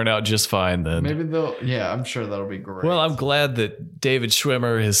it'll turn out just fine then. Maybe they'll. Yeah, I'm sure that'll be great. Well, I'm glad that David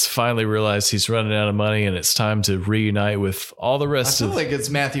Schwimmer has finally realized he's running out of money, and it's time to reunite with all the rest I feel like it's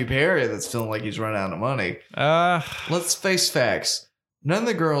Matthew Perry that's feeling like he's running out of money. Let's face facts. None of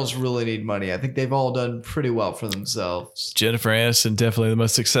the girls really need money. I think they've all done pretty well for themselves. Jennifer Aniston, definitely the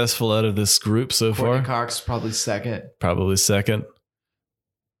most successful out of this group so Courtney far. Cox, probably second. Probably second.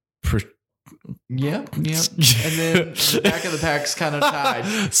 Yep. And then the back of the pack's kind of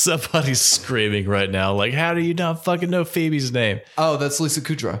tied. Somebody's screaming right now, like, how do you not fucking know Phoebe's name? Oh, that's Lisa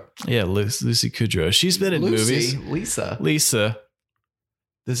Kudrow. Yeah, Lucy Kudrow. She's been in movies. Lisa.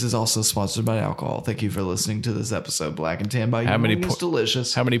 This is also sponsored by alcohol. Thank you for listening to this episode, Black and Tan by You. It's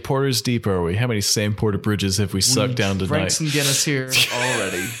delicious. How many porters deep are we? How many same porter bridges have we sucked down tonight? Drank some Guinness here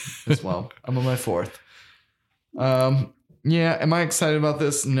already as well. I'm on my fourth. Yeah, am I excited about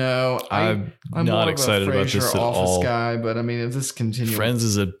this? No, I'm not excited about this at all. Guy, but I mean, if this continues, Friends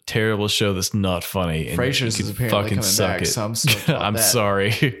is a terrible show that's not funny. And Frasier's is apparently coming back, so I'm stoked about I'm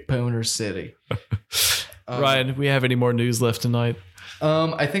sorry. Boner City. Ryan, do we have any more news left tonight?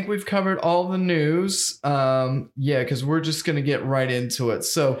 I think we've covered all the news. Yeah, because we're just gonna get right into it.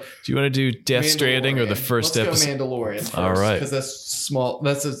 So, do you want to do Death Stranding or the first episode? Go Mandalorian first, all right, because that's small.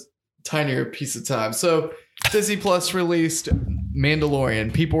 That's a tinier piece of time. So, Disney Plus released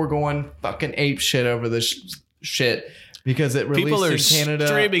Mandalorian. People were going fucking ape shit over this shit because it released in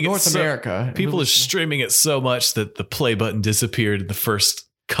Canada, North America. People are streaming it so much that the play button disappeared in the first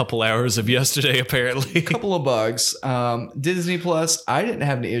couple hours of yesterday, apparently. A couple of bugs. Disney Plus, I didn't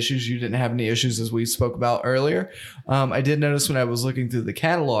have any issues. You didn't have any issues, as we spoke about earlier. I did notice when I was looking through the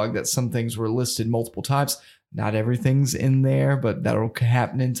catalog that some things were listed multiple times. Not everything's in there, but that'll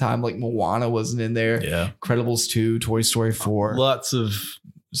happen in time. Like Moana wasn't in there. Yeah. Incredibles 2, Toy Story 4. Lots of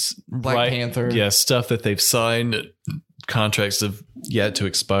Black Panther. Yeah, stuff that they've signed. Contracts have yet to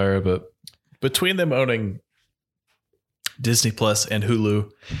expire, but between them owning Disney Plus and Hulu,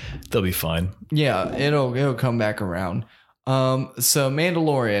 they'll be fine. Yeah, it'll come back around. So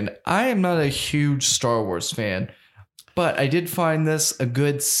Mandalorian, I am not a huge Star Wars fan, but I did find this a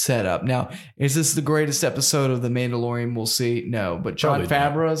good setup. Now, is this the greatest episode of The Mandalorian? We'll see. No, but Jon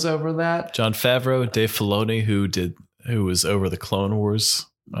Favreau is over that. Jon Favreau, Dave Filoni, who was over the Clone Wars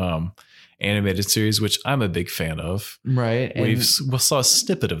animated series, which I'm a big fan of. Right. We saw a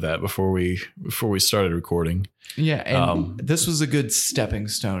snippet of that before we started recording. Yeah, and this was a good stepping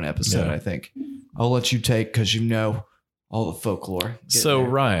stone episode, I think. I'll let you take, because you know all the folklore. So,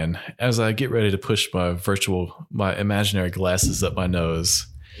 Ryan, as I get ready to push my imaginary glasses up my nose.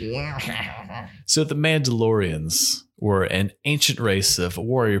 So the Mandalorians were an ancient race of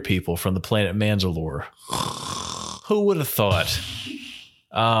warrior people from the planet Mandalore. Who would have thought?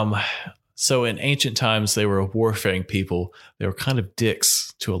 So in ancient times, they were a warfaring people. They were kind of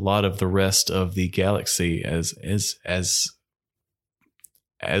dicks to a lot of the rest of the galaxy as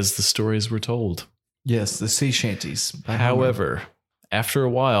the stories were told. Yes, the sea shanties. However, after a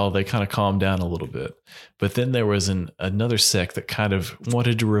while, they kind of calmed down a little bit. But then there was another sect that kind of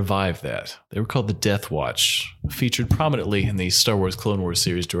wanted to revive that. They were called the Death Watch, featured prominently in the Star Wars Clone Wars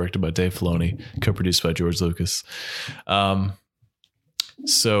series directed by Dave Filoni, co-produced by George Lucas.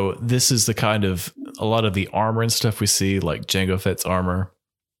 So this is the kind of a lot of the armor and stuff we see, like Jango Fett's armor,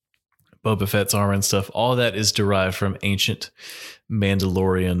 Boba Fett's armor and stuff, all that is derived from ancient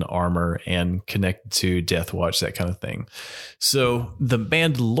Mandalorian armor and connected to Death Watch, that kind of thing. So the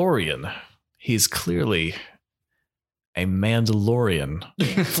Mandalorian, he's clearly a Mandalorian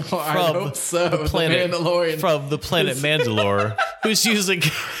from the planet Mandalore, who's using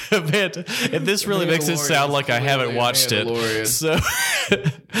and this really makes it sound like I haven't watched it. So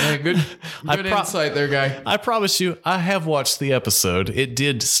good insight there, guy. I promise you, I have watched the episode. It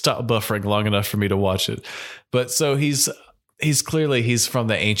did stop buffering long enough for me to watch it. But so he's clearly from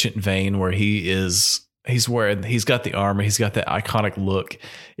the ancient vein where he's got the armor, he's got that iconic look.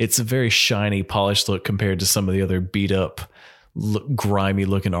 It's a very shiny, polished look compared to some of the other beat up, grimy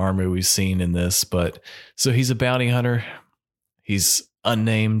looking armor we've seen in this. But so he's a bounty hunter. He's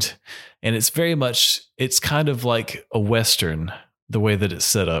unnamed, and it's kind of like a Western, the way that it's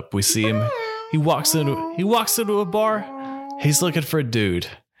set up. We see him. He walks into a bar. He's looking for a dude.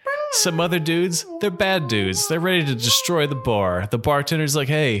 Some other dudes, they're bad dudes. They're ready to destroy the bar. The bartender's like,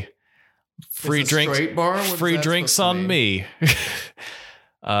 hey, free drinks on me.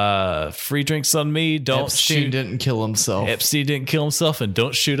 Free drinks on me. Don't Epstein didn't kill himself. Epstein didn't kill himself, and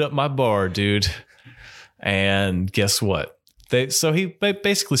don't shoot up my bar, dude. And guess what? He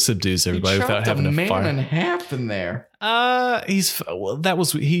basically subdues everybody without having to fire. A man in half in there. He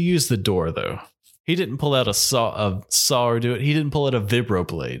used the door though. He didn't pull out a saw or do it. He didn't pull out a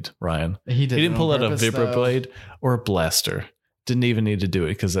vibroblade, Ryan. He didn't pull out a vibroblade or a blaster. Didn't even need to do it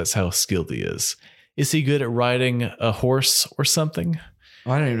because that's how skilled he is. Is he good at riding a horse or something?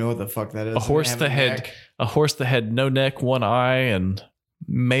 I don't even know what the fuck that is. A horse that had no neck, one eye, and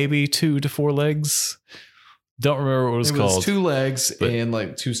maybe 2 to 4 legs. Don't remember what it was called. It was 2 legs and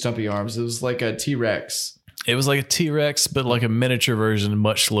like 2 stumpy arms. It was like a T-Rex. It was like a T-Rex, but like a miniature version,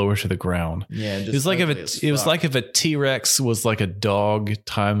 much lower to the ground. Yeah, it was like if a T-Rex was like a dog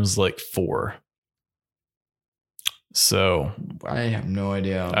times like 4. So I have no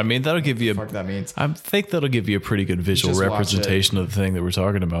idea. I mean, that'll give you what the fuck that means. I think that'll give you a pretty good visual representation of the thing that we're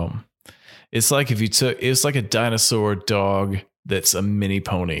talking about. It's like it's like a dinosaur dog that's a mini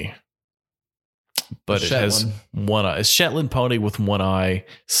pony. But it has one eye. A Shetland pony with one eye,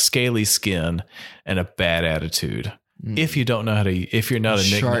 scaly skin, and a bad attitude. If you don't know how to, if you're not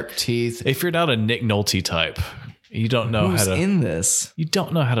sharp teeth, if you're not a Nick Nolte type, you don't know how to. In this, you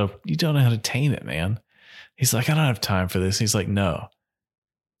don't know how to tame it, man. He's like, I don't have time for this. He's like, no,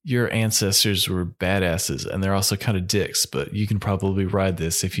 your ancestors were badasses, and they're also kind of dicks. But you can probably ride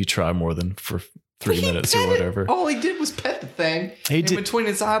this if you try more than for 3 minutes or whatever. All he did was pet the thing between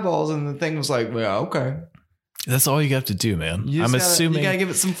its eyeballs, and the thing was like, well, okay. That's all you have to do, man. I'm assuming you gotta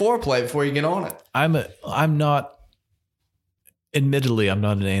give it some foreplay before you get on it. Admittedly, I'm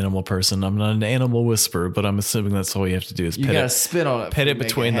not an animal person. I'm not an animal whisperer, but I'm assuming that's all you have to do is you gotta spit on it. Pet it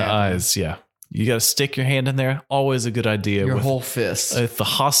between the eyes. Yeah. You got to stick your hand in there. Always a good idea. Your whole fist. If the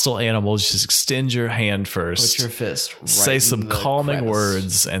hostile animal, just extend your hand first. Put your fist right say some calming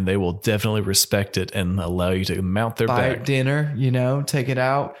words, and they will definitely respect it and allow you to mount their back. Buy dinner, take it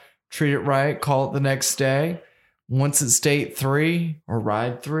out, treat it right, call it the next day. Once it's date 3 or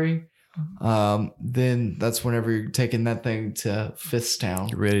ride 3, then that's whenever you're taking that thing to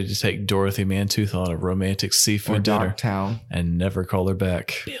Fisttown. You're ready to take Dorothy Mantooth on a romantic seafood dinner. Dogtown. And never call her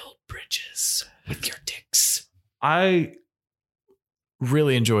back. Build bridges with your dicks. I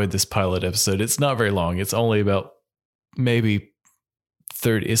really enjoyed this pilot episode. It's not very long. It's only about maybe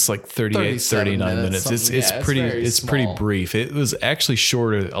 30. It's like 38, 39 minutes. It's pretty brief. It was actually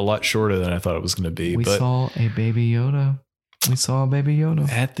a lot shorter than I thought it was going to be. We saw a baby Yoda.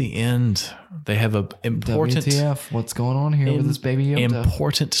 At the end, they have a important WTF. What's going on here with this baby Yoda?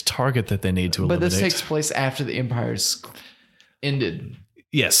 Important target that they need to eliminate. But this takes place after the Empire's ended.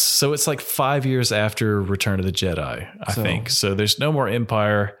 Yes, so it's like 5 years after Return of the Jedi, I think. So there's no more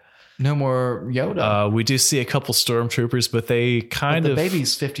Empire. No more Yoda. We do see a couple stormtroopers, but the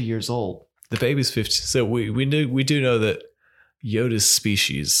baby's 50 years old. The baby's 50. So we do know that Yoda's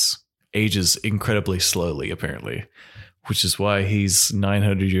species ages incredibly slowly, apparently, which is why he's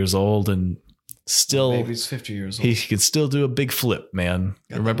 900 years old and still. The baby's 50 years old. He can still do a big flip, man.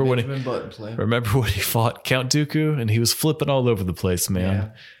 Remember when he fought Count Dooku and he was flipping all over the place, man. Yeah.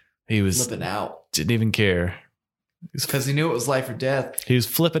 He was flipping out. Didn't even care. Because he knew it was life or death. He was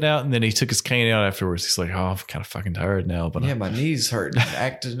flipping out, and then he took his cane out afterwards. He's like, "Oh, I'm kind of fucking tired now." But my knees hurting,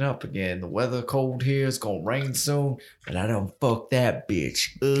 acting up again. The weather cold here. It's gonna rain soon, but I don't fuck that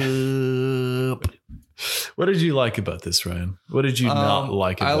bitch up. What did you like about this, Ryan? What did you not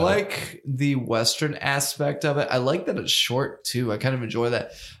like about it? I like the Western aspect of it. I like that it's short too. I kind of enjoy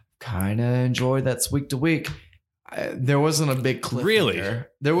that. kind of enjoyed that's week to week. There wasn't a big cliffhanger. Really?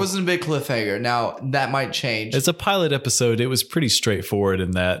 There wasn't a big cliffhanger. Now, that might change. It's a pilot episode. It was pretty straightforward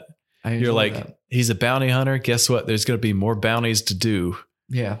in that you're like, he's a bounty hunter. Guess what? There's going to be more bounties to do.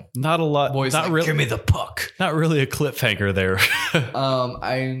 Yeah. Not a lot. Boys, not like, really. give me the puck. Not really a cliffhanger there.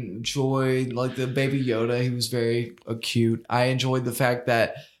 I enjoyed like the Baby Yoda. He was very cute. I enjoyed the fact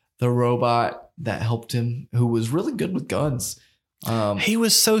that the robot that helped him, who was really good with guns. He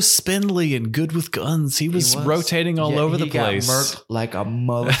was so spindly and good with guns. He was rotating all over the place. He got murked like a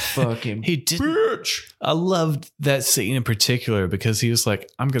motherfucking he did. bitch. I loved that scene in particular because he was like,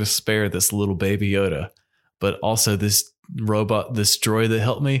 I'm going to spare this little Baby Yoda, but also this robot, this droid that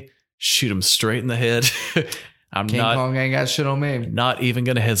helped me, shoot him straight in the head. King Kong ain't got shit on me. Not even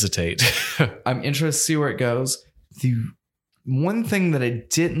going to hesitate. I'm interested to see where it goes. The one thing that I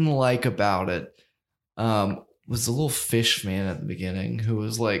didn't like about it, was the little fish man at the beginning who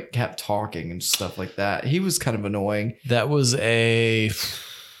was like kept talking and stuff like that. He was kind of annoying. He was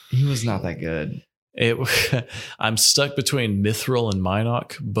not that good. I'm stuck between Mithril and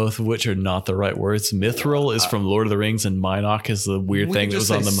Minoc, both of which are not the right words. Mithril is from Lord of the Rings, and Minoc is the weird thing that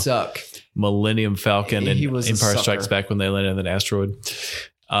was on the Millennium Falcon and Empire Strikes Back when they landed on an asteroid.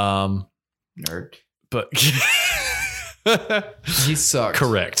 Nerd. But he sucked.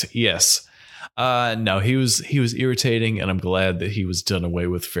 Correct. Yes. No, he was irritating, and I'm glad that he was done away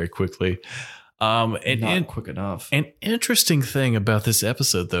with very quickly. Not quick enough. An interesting thing about this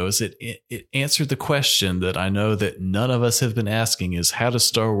episode, though, is it answered the question that I know that none of us have been asking: is how do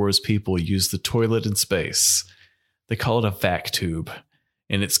Star Wars people use the toilet in space? They call it a vac tube,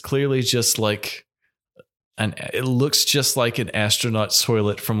 and it's clearly just like it looks just like an astronaut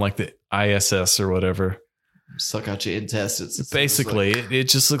toilet from like the ISS or whatever. Suck out your intestines. Basically, it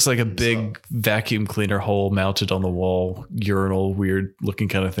just looks like a big vacuum cleaner hole mounted on the wall, urinal, weird looking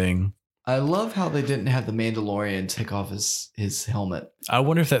kind of thing. I love how they didn't have the Mandalorian take off his helmet. I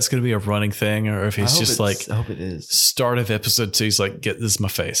wonder if that's going to be a running thing or if he's just like, I hope it is. Start of episode 2, he's like, this is my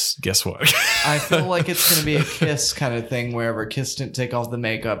face. Guess what? I feel like it's going to be a Kiss kind of thing wherever Kiss didn't take off the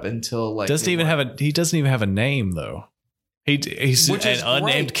makeup until like. He doesn't even have a name though. He's an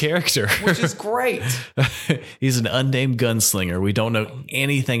unnamed character. Which is great. He's an unnamed gunslinger. We don't know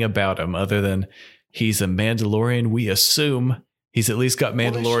anything about him other than he's a Mandalorian. We assume he's at least got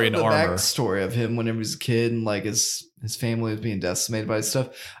Mandalorian armor. The backstory of him whenever he was a kid and like his family was being decimated by stuff.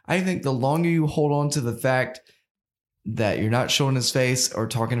 I think the longer you hold on to the fact that you're not showing his face or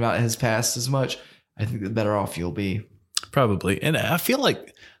talking about his past as much, I think the better off you'll be. Probably. And I feel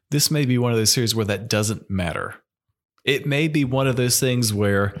like this may be one of those series where that doesn't matter. It may be one of those things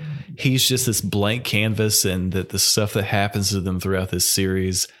where he's just this blank canvas and that the stuff that happens to them throughout this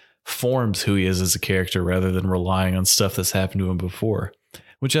series forms who he is as a character rather than relying on stuff that's happened to him before,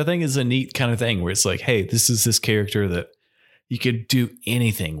 which I think is a neat kind of thing where it's like, hey, this is this character that you could do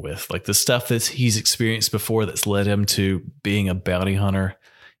anything with, like the stuff that he's experienced before that's led him to being a bounty hunter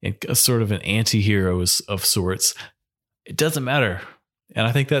and a sort of an anti-hero of sorts. It doesn't matter. And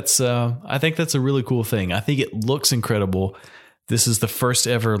I think that's a really cool thing. I think it looks incredible. This is the first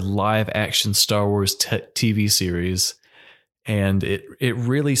ever live action Star Wars TV series. And it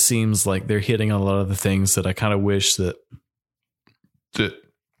really seems like they're hitting on a lot of the things that I kind of wish that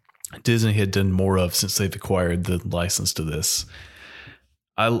Disney had done more of since they've acquired the license to this.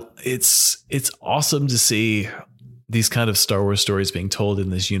 It's awesome to see these kind of Star Wars stories being told in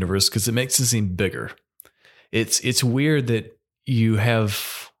this universe because it makes it seem bigger. It's weird that you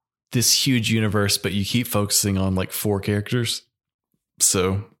have this huge universe, but you keep focusing on like 4 characters.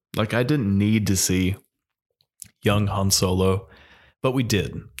 So like I didn't need to see young Han Solo, but we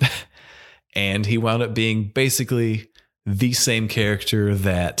did. And he wound up being basically the same character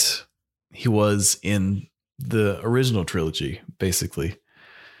that he was in the original trilogy, basically.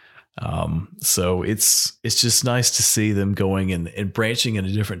 So it's just nice to see them going and branching in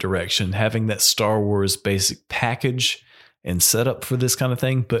a different direction, having that Star Wars basic package and set up for this kind of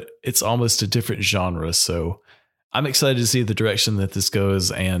thing, but it's almost a different genre. So I'm excited to see the direction that this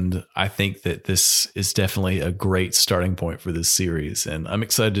goes. And I think that this is definitely a great starting point for this series. And I'm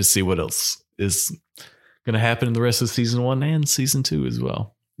excited to see what else is going to happen in the rest of season 1 and season 2 as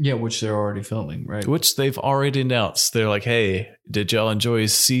well. Yeah, which they're already filming, right? Which they've already announced. They're like, hey, did y'all enjoy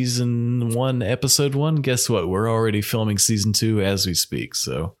season 1, episode 1? Guess what? We're already filming season 2 as we speak.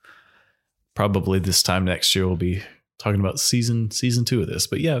 So probably this time next year we'll be talking about season 2 of this.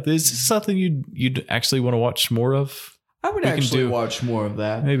 But yeah, is this something you'd actually want to watch more of? I would actually watch more of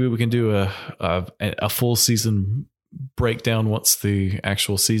that. Maybe we can do a full season break down once the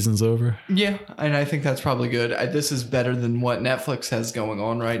actual season's over? Yeah, and I think that's probably good. This is better than what Netflix has going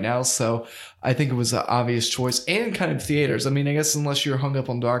on right now, so I think it was an obvious choice. And kind of theaters. I mean, I guess unless you're hung up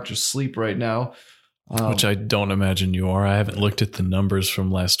on Doctor Sleep right now. Which I don't imagine you are. I haven't looked at the numbers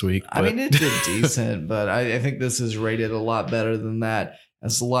from last week. I mean, it did decent, but I think this is rated a lot better than that.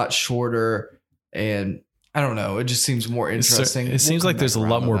 It's a lot shorter, and I don't know. It just seems more interesting. It seems like there's a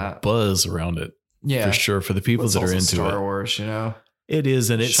lot more buzz around it. Yeah, for sure. For the people that are into Star Wars, you know, it is,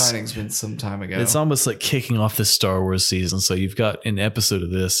 and it's Shining's been some time ago. It's almost like kicking off the Star Wars season. So you've got an episode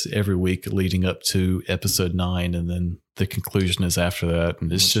of this every week leading up to episode 9, and then the conclusion is after that.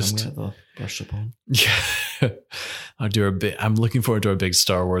 And it's just brush up on. Yeah, I'm looking forward to a big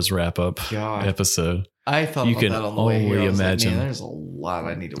Star Wars wrap up episode. I thought about that on the way here. I was imagine. Like, man, there's a lot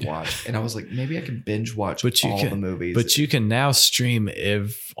I need to watch, and I was like, maybe I can binge watch all the movies. But you can now stream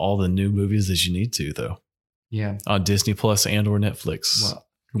all the new movies as you need to, though. Yeah, on Disney Plus and or Netflix. Well,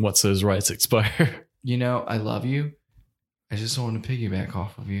 once those rights expire. You know, I love you. I just don't want to piggyback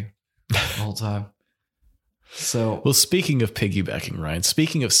off of you the whole time. So, well, speaking of piggybacking, Ryan,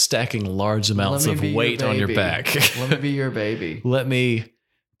 speaking of stacking large amounts of weight on your back, let me be your baby. Let me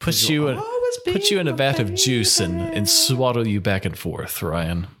put you in a vat of juice and swaddle you back and forth,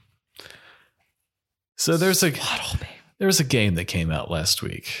 Ryan. So there's a game that came out last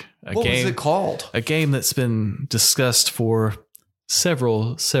week. What was it called? A game that's been discussed for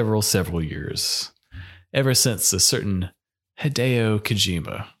several years, ever since a certain Hideo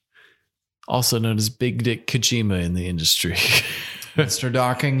Kojima, also known as Big Dick Kojima in the industry. Mr.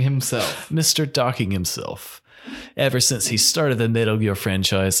 Docking himself. Mr. Docking himself. Ever since he started the Metal Gear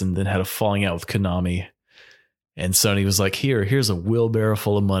franchise and then had a falling out with Konami. And Sony was like, here's a wheelbarrow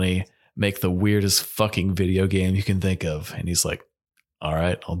full of money. Make the weirdest fucking video game you can think of. And he's like, all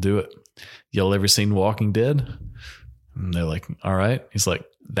right, I'll do it. Y'all ever seen Walking Dead? And they're like, all right. He's like,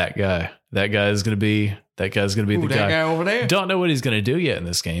 that guy's going to be the guy. That guy over there. Don't know what he's going to do yet in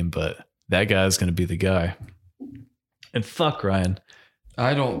this game, but that guy's going to be the guy. And fuck, Ryan.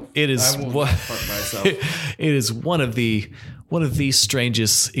 I won't fuck myself. It is one of the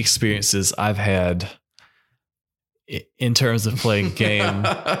strangest experiences I've had in terms of playing a game.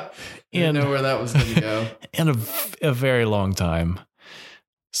 I know where that was going to go. In a very long time.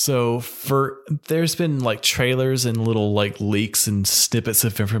 So there's been like trailers and little like leaks and snippets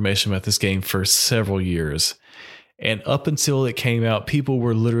of information about this game for several years. And up until it came out, people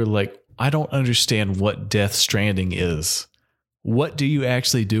were literally like, I don't understand what Death Stranding is. What do you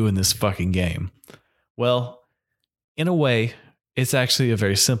actually do in this fucking game? Well, in a way, it's actually a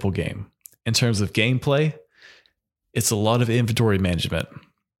very simple game. In terms of gameplay, it's a lot of inventory management.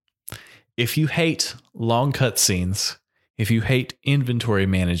 If you hate long cutscenes, if you hate inventory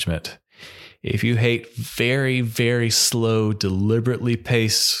management, if you hate very, very slow, deliberately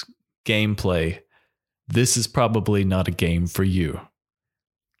paced gameplay, this is probably not a game for you.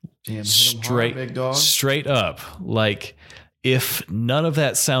 Damn, straight up. Like, if none of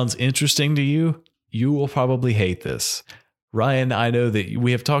that sounds interesting to you, you will probably hate this. Ryan, I know that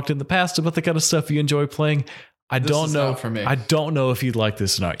we have talked in the past about the kind of stuff you enjoy playing. I don't know if you'd like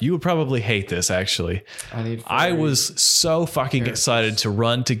this or not. You would probably hate this, actually. I was so fucking excited to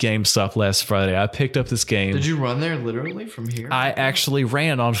run to GameStop last Friday. I picked up this game. Did you run there literally from here? I actually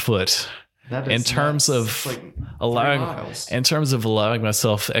ran on foot. In terms of allowing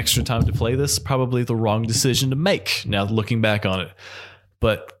myself extra time to play this, probably the wrong decision to make now looking back on it.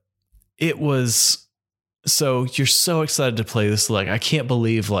 But it was, so you're so excited to play this. Like, I can't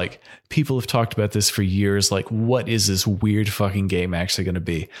believe like people have talked about this for years. Like, what is this weird fucking game actually going to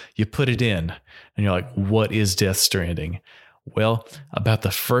be? You put it in and you're like, what is Death Stranding? Well, about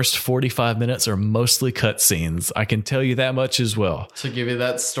the first 45 minutes are mostly cutscenes. I can tell you that much as well. To give you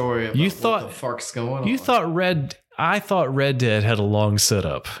that story about what the fuck's going on. I thought Red Dead had a long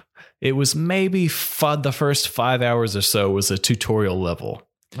setup. It was maybe the first 5 hours or so was a tutorial level.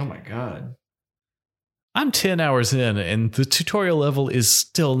 Oh my God. I'm 10 hours in and the tutorial level is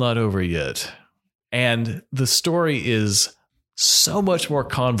still not over yet. And the story is so much more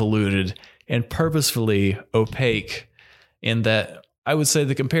convoluted and purposefully opaque. In that, I would say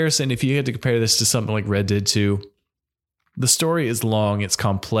the comparison, if you had to compare this to something like Red Dead 2, the story is long, it's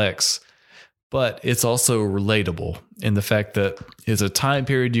complex, but it's also relatable in the fact that it's a time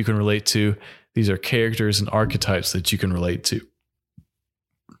period you can relate to. These are characters and archetypes that you can relate to.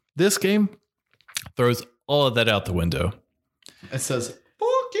 This game throws all of that out the window. It says,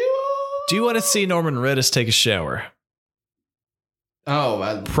 fuck you. Do you want to see Norman Reedus take a shower? Oh,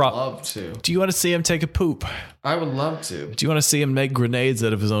 I'd love to. Do you want to see him take a poop? I would love to. Do you want to see him make grenades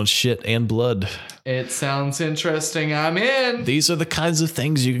out of his own shit and blood? It sounds interesting. I'm in. These are the kinds of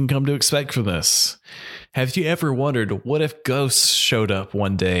things you can come to expect from this. Have you ever wondered what if ghosts showed up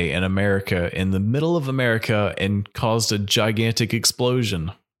one day in America, in the middle of America, and caused a gigantic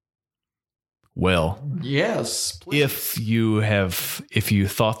explosion? Well, yes, please. if you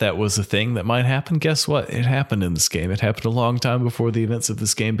thought that was a thing that might happen, guess what? It happened in this game. It happened a long time before the events of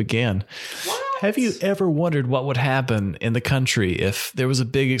this game began. What? Have you ever wondered what would happen in the country if there was a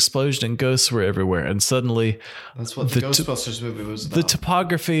big explosion and ghosts were everywhere and suddenly that's what the Ghostbusters movie was about. The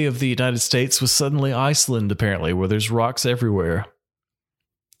topography of the United States was suddenly Iceland, apparently, where there's rocks everywhere.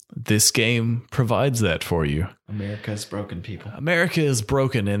 This game provides that for you. America is broken, people. America is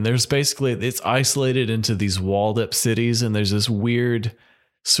broken, and there's basically, it's isolated into these walled up cities, and there's this weird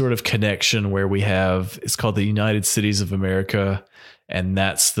sort of connection where we have, it's called the United Cities of America, and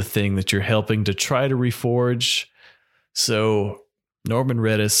that's the thing that you're helping to try to reforge. So Norman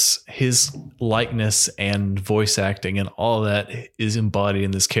Reedus, his likeness and voice acting and all that is embodied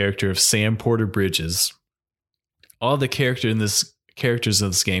in this character of Sam Porter Bridges. All the characters in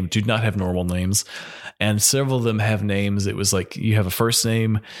this game do not have normal names, and several of them have names. It was like you have a first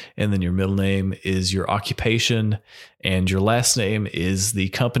name, and then your middle name is your occupation, and your last name is the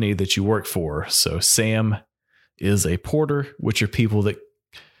company that you work for. So Sam is a porter, which are people that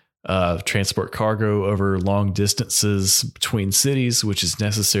transport cargo over long distances between cities, which is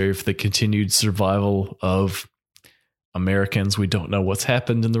necessary for the continued survival of Americans. We don't know what's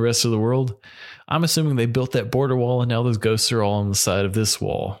happened in the rest of the world. I'm assuming they built that border wall and now those ghosts are all on the side of this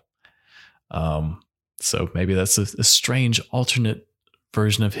wall. So maybe that's a strange alternate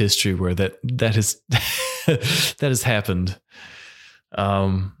version of history where that has that has happened.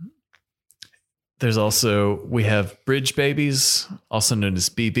 There's also, we have bridge babies, also known as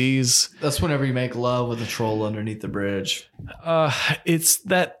BBs. That's whenever you make love with a troll underneath the bridge. It's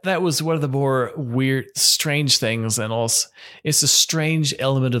that was one of the more weird, strange things, and also it's a strange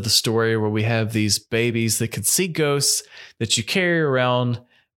element of the story where we have these babies that can see ghosts that you carry around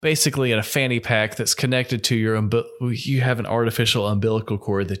basically in a fanny pack that's connected to your you have an artificial umbilical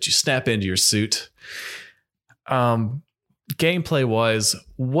cord that you snap into your suit. Gameplay wise,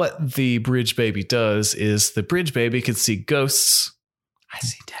 what the bridge baby does is the bridge baby can see ghosts. I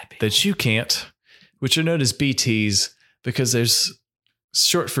see dead people that you can't, which are known as BTs because there's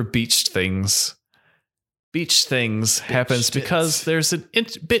short for beached things. Beached things happens because there's an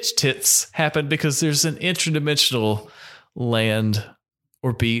bitch tits happen because there's an interdimensional land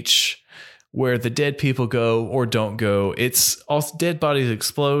or beach where the dead people go or don't go. It's also dead bodies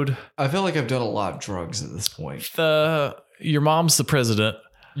explode. I feel like I've done a lot of drugs at this point. Your mom's the president.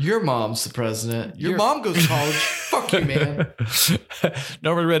 Your mom's the president. Your mom goes to college. Fuck you, man.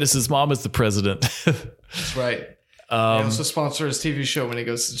 Norman Reedus' mom is the president. That's right. They also sponsor his TV show when he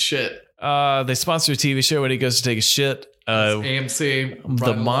goes to shit. They sponsor a TV show when he goes to take a shit. AMC.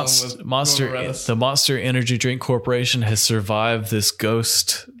 The Monster Energy Drink Corporation has survived this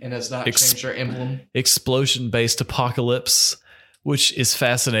ghost and has not changed their emblem. Explosion-based apocalypse, which is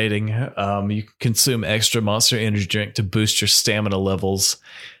fascinating. You consume extra Monster Energy drink to boost your stamina levels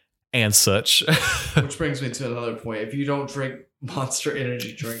and such. Which brings me to another point. If you don't drink Monster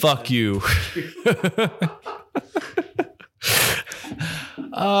Energy drink, fuck you.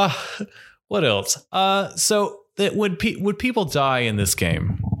 What else? So that when people die in this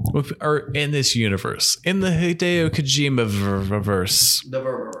game, or in this universe, in the Hideo Kojima verse,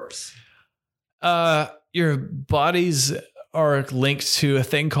 your bodies are linked to a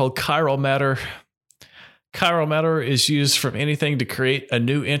thing called chiral matter. Chiral matter is used from anything to create a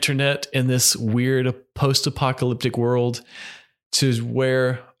new internet in this weird post-apocalyptic world, to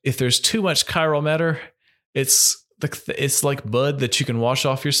where if there's too much chiral matter, it's like mud that you can wash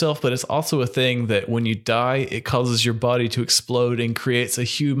off yourself, but it's also a thing that when you die, it causes your body to explode and creates a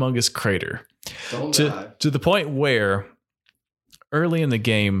humongous crater. To the point where early in the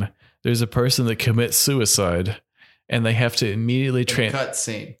game, there's a person that commits suicide and they have to immediately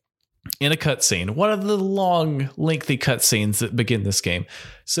in a cutscene, one of the long, lengthy cutscenes that begin this game.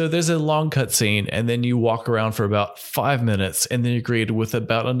 So there's a long cutscene, and then you walk around for about 5 minutes, and then you're greeted with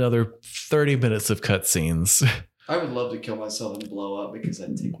about another 30 minutes of cutscenes. I would love to kill myself and blow up because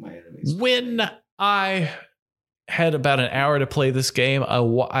I'd take my enemies. When I had about an hour to play this game,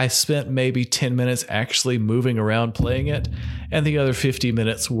 I spent maybe 10 minutes actually moving around playing it, and the other 50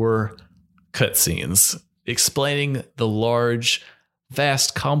 minutes were cutscenes explaining the large,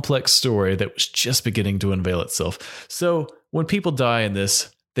 vast, complex story that was just beginning to unveil itself. So when people die in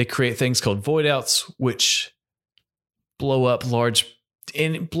this, they create things called void outs, which blow up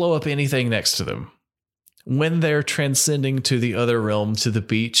anything next to them. When they're transcending to the other realm, to the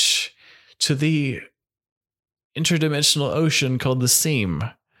beach, to the interdimensional ocean called the Seam.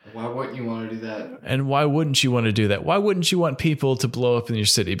 Why wouldn't you want to do that? And why wouldn't you want to do that? Why wouldn't you want people to blow up in your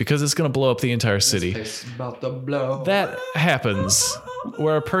city? Because it's going to blow up the entire city. This place is about to blow. That happens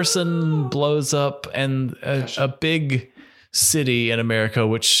where a person blows up and a big city in America,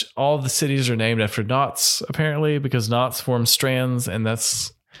 which all the cities are named after knots, apparently, because knots form strands. And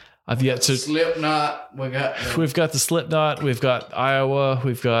that's, I've yet to. Slipknot. We've got the Slipknot. We've got Iowa.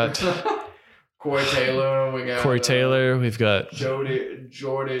 We've got. Corey Taylor, we've got Jody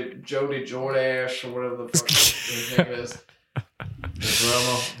Jordash, or whatever the fuck his name is. The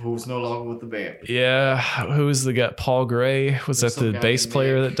drummer who's no longer with the band. Yeah, who's the guy? Paul Gray, was that the bass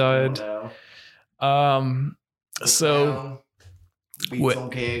player that died? So beats on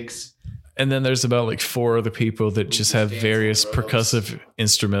kegs. And then there's about like 4 other people that just have various percussive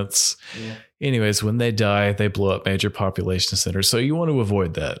instruments. Yeah. Anyways, when they die, they blow up major population centers. So you want to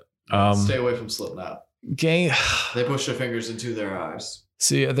avoid that. Stay away from Slipknot. They push their fingers into their eyes.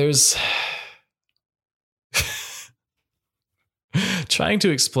 See, there's trying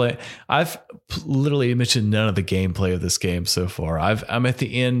to explain. I've literally mentioned none of the gameplay of this game so far. I'm at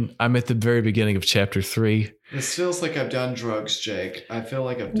the end. I'm at the very beginning of chapter 3. This feels like I've done drugs, Jake. I feel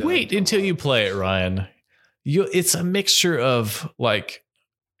like I've done. Wait until you play it, Ryan. It's a mixture of like,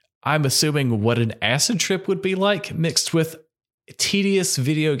 I'm assuming what an acid trip would be like, mixed with tedious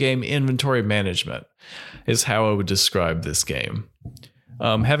video game inventory management is how I would describe this game.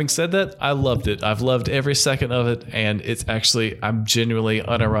 Having said that, I loved it. I've loved every second of it. And it's actually, I'm genuinely,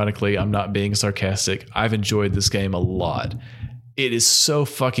 unironically, I'm not being sarcastic. I've enjoyed this game a lot. It is so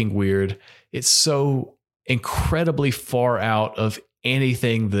fucking weird. It's so incredibly far out of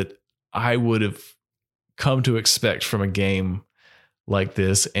anything that I would have come to expect from a game like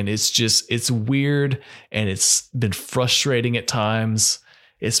this, and it's weird, and it's been frustrating at times.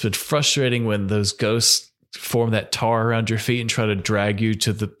 It's been frustrating when those ghosts form that tar around your feet and try to drag you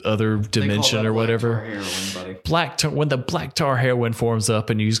to the other dimension or whatever. When the black tar heroin forms up,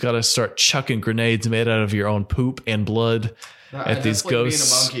 and you just got to start chucking grenades made out of your own poop and blood at these ghosts. Being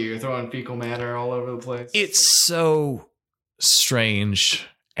a monkey, you're throwing fecal matter all over the place. It's so strange,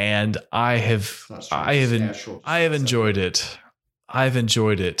 and I have enjoyed it. I've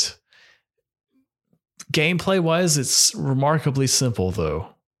enjoyed it. Gameplay wise, it's remarkably simple though.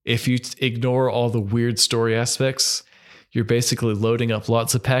 If you ignore all the weird story aspects, you're basically loading up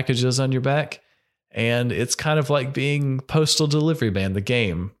lots of packages on your back, and it's kind of like being Postal Delivery Man, the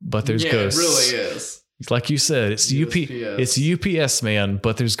game, but there's ghosts. It really is. Like you said, it's UPS Man,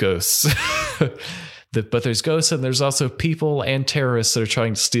 but there's ghosts. But there's ghosts, and there's also people and terrorists that are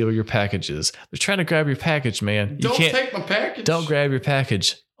trying to steal your packages. They're trying to grab your package, man. Don't take my package. Don't grab your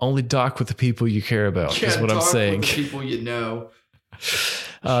package. Only dock with the people you care about, is what I'm saying. With the people you know.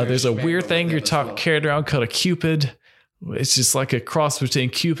 There's a weird thing you're carried around called a Cupid. It's just like a cross between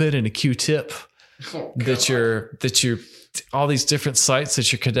Cupid and a Q-tip. Oh, that you're all these different sites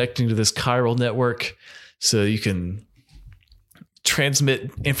that you're connecting to this chiral network, so you can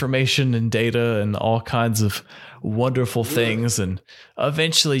transmit information and data and all kinds of wonderful things, and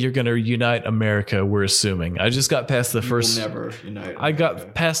eventually you're going to unite America, we're assuming. I just got past the first. Never unite. I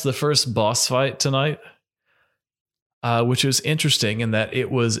got past the first boss fight tonight, which was interesting in that it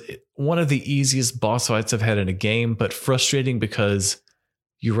was one of the easiest boss fights I've had in a game, but frustrating because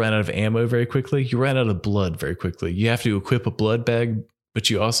you ran out of ammo very quickly. You ran out of blood very quickly. You have to equip a blood bag, but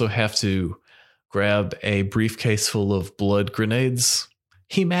you also have to grab a briefcase full of blood grenades,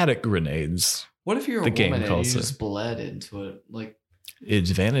 hematic grenades. What if you're a woman and you just bled into it? Like,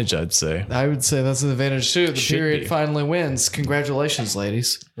 advantage, I'd say. I would say that's an advantage too. The period finally wins. Congratulations,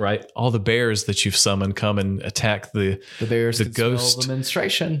 ladies. Right. All the bears that you've summoned come and attack the bears, the ghost, the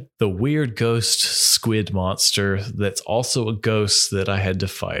menstruation. The weird ghost squid monster that's also a ghost that I had to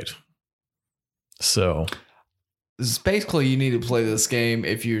fight. So basically, you need to play this game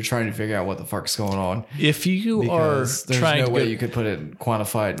if you're trying to figure out what the fuck's going on. If you are trying, there's no way you could put it,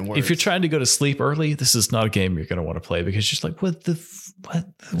 quantify it in words. If you're trying to go to sleep early, this is not a game you're going to want to play, because you're just like, what the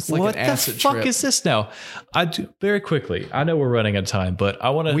fuck is this now? I do very quickly. I know we're running out of time, but I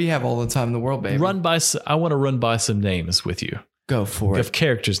want to. We have all the time in the world, baby. I want to run by some names with you. Go for it. Of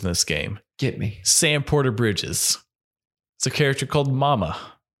characters in this game. Get me. Sam Porter Bridges. It's a character called Mama.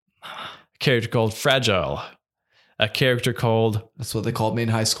 A character called Fragile. A character called... That's what they called me in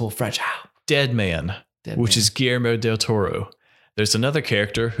high school, Fragile. Dead Man, which is Guillermo del Toro. There's another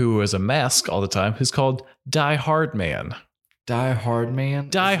character who wears a mask all the time who's called Die Hard Man. Die Hard Man.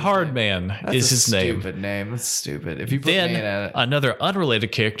 Die Hard Man is his name. Stupid name. That's stupid. If you put Then man at it, another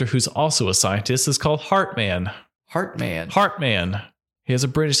unrelated character who's also a scientist is called Heartman. Heartman. He has a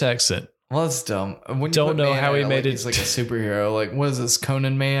British accent. Well, that's dumb. When you Don't put know man how at he it, made like, it. He's like a superhero. Like, what is this?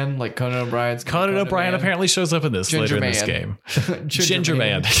 Conan Man? Like Conan O'Brien's. Conan O'Brien Man? apparently shows up in this Ginger later in Man. this game. Ginger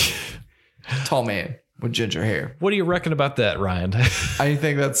Man. Tall man with ginger hair. What do you reckon about that, Ryan? I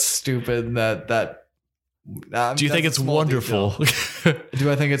think that's stupid. Do you think it's wonderful?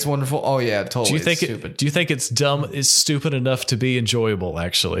 Do I think it's wonderful? Oh yeah, totally. Do you think stupid? Do you think it's dumb? It's stupid enough to be enjoyable?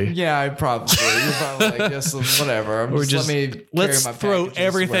 Actually, Yeah, I probably. You're probably like, just whatever. Let's throw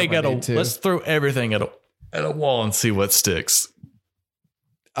everything at let's throw everything at a wall and see what sticks.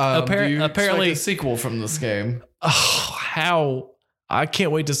 Apparently, apparently a sequel from this game. Oh, how I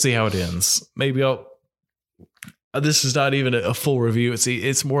can't wait to see how it ends. Maybe I'll. This is not even a full review.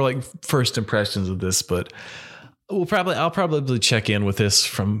 It's more like first impressions of this, but I'll probably check in with this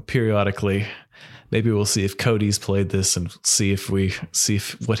from periodically. Maybe we'll see if Cody's played this and see if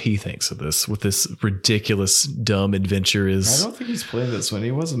what he thinks of this. What this ridiculous dumb adventure is. I don't think he's played this one.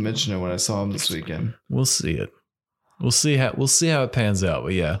 He wasn't mentioning it when I saw him this weekend. We'll see it. We'll see how it pans out.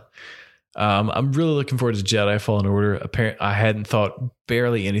 But yeah. I'm really looking forward to Jedi Fallen Order. I hadn't thought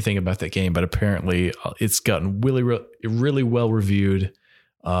barely anything about that game, but apparently it's gotten really well reviewed.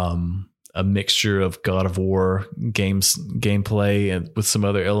 A mixture of God of War gameplay and with some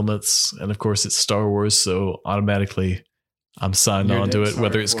other elements, and of course it's Star Wars, so automatically I'm signed on to it,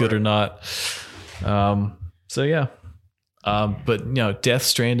 whether it's good or not. So yeah, but Death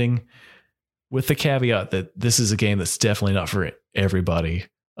Stranding, with the caveat that this is a game that's definitely not for everybody.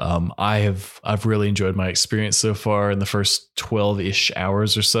 I've really enjoyed my experience so far in the first 12-ish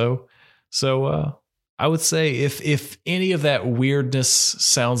hours or so. So I would say if any of that weirdness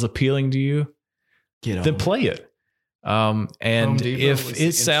sounds appealing to you, then play it. And if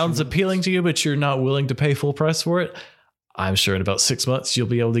it sounds appealing to you, but you're not willing to pay full price for it, I'm sure in about 6 months you'll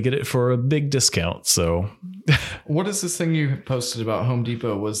be able to get it for a big discount. So what is this thing you posted about Home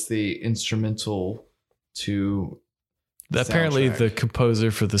Depot was the instrumental to apparently the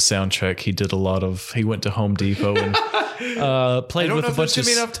composer for the soundtrack, he went to Home Depot and played with a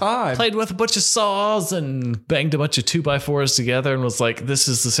bunch of saws and banged a bunch of 2x4s together and was like, this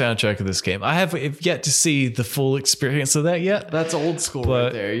is the soundtrack of this game. I have yet to see the full experience of that yet. That's old school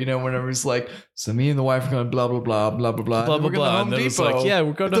right there. Whenever it's like, so me and the wife are going blah, blah, blah, blah, blah, blah. Blah, blah, blah. And then it's like, yeah,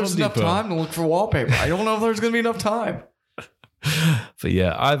 we're going to Home Depot. There's enough time to look for wallpaper. I don't know if there's going to be enough time. But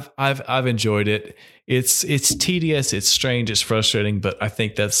yeah, I've enjoyed it. It's tedious, it's strange, it's frustrating, but I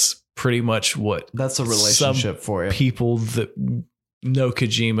think that's pretty much what that's a relationship for you. People that know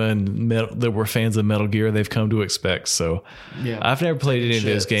Kojima and that were fans of Metal Gear, they've come to expect. So yeah, I've never played any of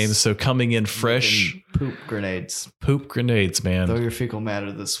those games. So coming in fresh, poop grenades, man. Throw your fecal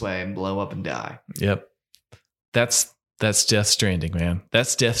matter this way and blow up and die. Yep, that's Death Stranding, man.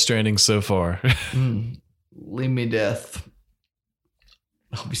 That's Death Stranding so far. Leave me death.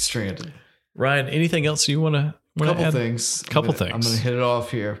 I'll be stranded. Ryan, anything else you want to add? Couple things. I'm going to hit it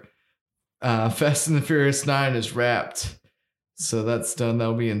off here. Fast and the Furious 9 is wrapped. So that's done.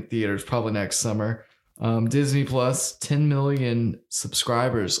 That'll be in theaters probably next summer. Disney Plus, 10 million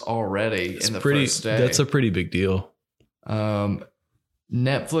subscribers already in the first day. That's a pretty big deal. Netflix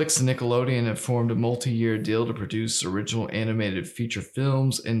and Nickelodeon have formed a multi-year deal to produce original animated feature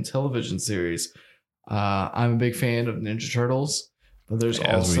films and television series. I'm a big fan of Ninja Turtles. But there's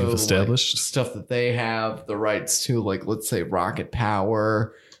also stuff that they have the rights to, like, let's say Rocket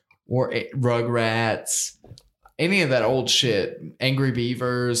Power or Rugrats, any of that old shit. Angry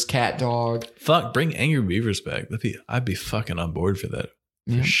Beavers, Cat Dog. Fuck, bring Angry Beavers back. I'd be fucking on board for that.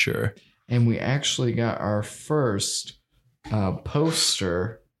 For sure. And we actually got our first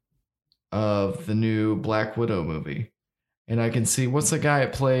poster of the new Black Widow movie. And I can see, what's the guy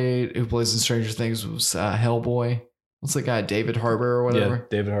who plays in Stranger Things was Hellboy? What's the guy, David Harbour or whatever? Yeah,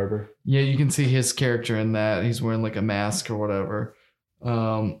 David Harbour. Yeah, you can see his character in that. He's wearing like a mask or whatever.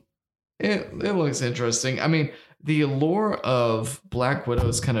 It looks interesting. I mean, the allure of Black Widow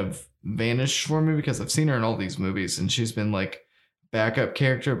has kind of vanished for me because I've seen her in all these movies and she's been like backup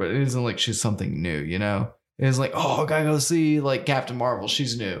character, but it isn't like she's something new, It's like, oh, I gotta go see like Captain Marvel.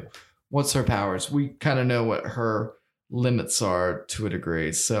 She's new. What's her powers? We kind of know what her limits are to a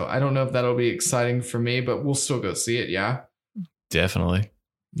degree. So I don't know if that'll be exciting for me, but we'll still go see it. Yeah, definitely.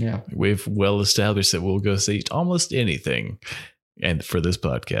 Yeah, we've well established that we'll go see almost anything, and for this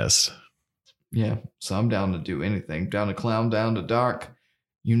podcast. Yeah, so I'm down to do anything. Down to clown, down to dark,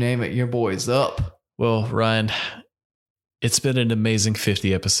 you name it. Your boy's up. Well, Ryan, It's been an amazing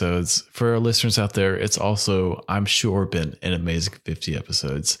 50 episodes. For our listeners out there, it's also, I'm sure, been an amazing 50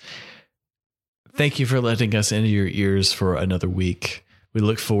 episodes. Thank you for letting us into your ears for another week. We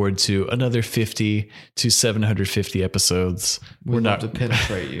look forward to another 50 to 750 episodes. We're not to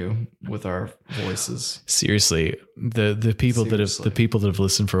penetrate you with our voices. Seriously, the people that have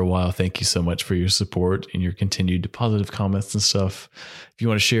listened for a while, thank you so much for your support and your continued positive comments and stuff. If you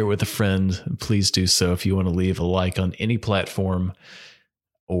want to share it with a friend, please do so. If you want to leave a like on any platform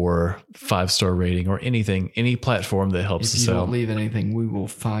or 5-star rating or anything, any platform that helps us out. If you don't leave anything, we will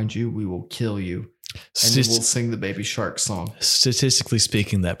find you. We will kill you. And you will sing the Baby Shark song. Statistically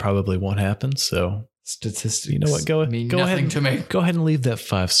speaking, that probably won't happen. So statistics, you know what? Go ahead to me. Go ahead and leave that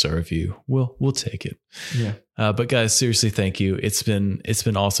 5-star review. We'll take it. Yeah. But guys, seriously, thank you. It's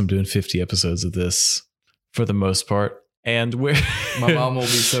been awesome doing 50 episodes of this for the most part. And my mom will be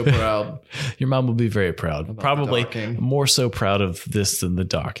so proud. Your mom will be very proud. Probably more so proud of this than the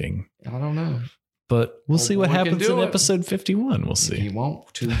docking. I don't know. But we'll see what happens in episode 51. We'll see. He won't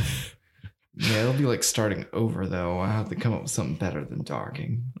to. Yeah, it'll be like starting over, though. I have to come up with something better than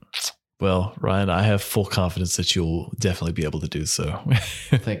docking. Well, Ryan, I have full confidence that you'll definitely be able to do so.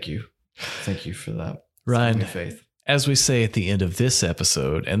 Thank you. Thank you for that. Ryan, faith. As we say at the end of this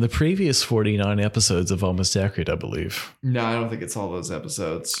episode and the previous 49 episodes of Almost Accurate, I believe. No, I don't think it's all those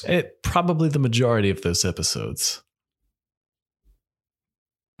episodes. Probably the majority of those episodes.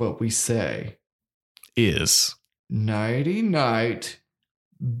 What we say is nighty-night.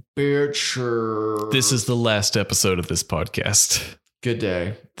 Bitcher. This is the last episode of this podcast. Good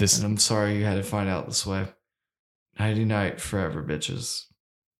day. And I'm sorry you had to find out this way. Nighty night forever, bitches.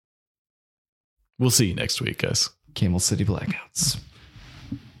 We'll see you next week, guys. Camel City Blackouts.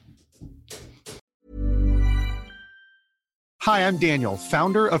 Hi, I'm Daniel,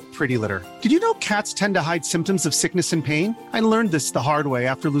 founder of Pretty Litter. Did you know cats tend to hide symptoms of sickness and pain? I learned this the hard way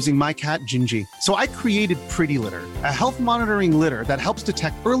after losing my cat, Gingy. So I created Pretty Litter, a health monitoring litter that helps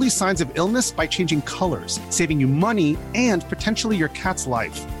detect early signs of illness by changing colors, saving you money and potentially your cat's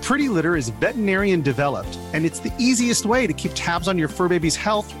life. Pretty Litter is veterinarian developed, and it's the easiest way to keep tabs on your fur baby's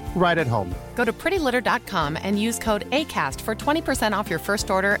health right at home. Go to prettylitter.com and use code ACAST for 20% off your first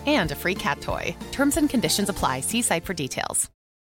order and a free cat toy. Terms and conditions apply. See site for details.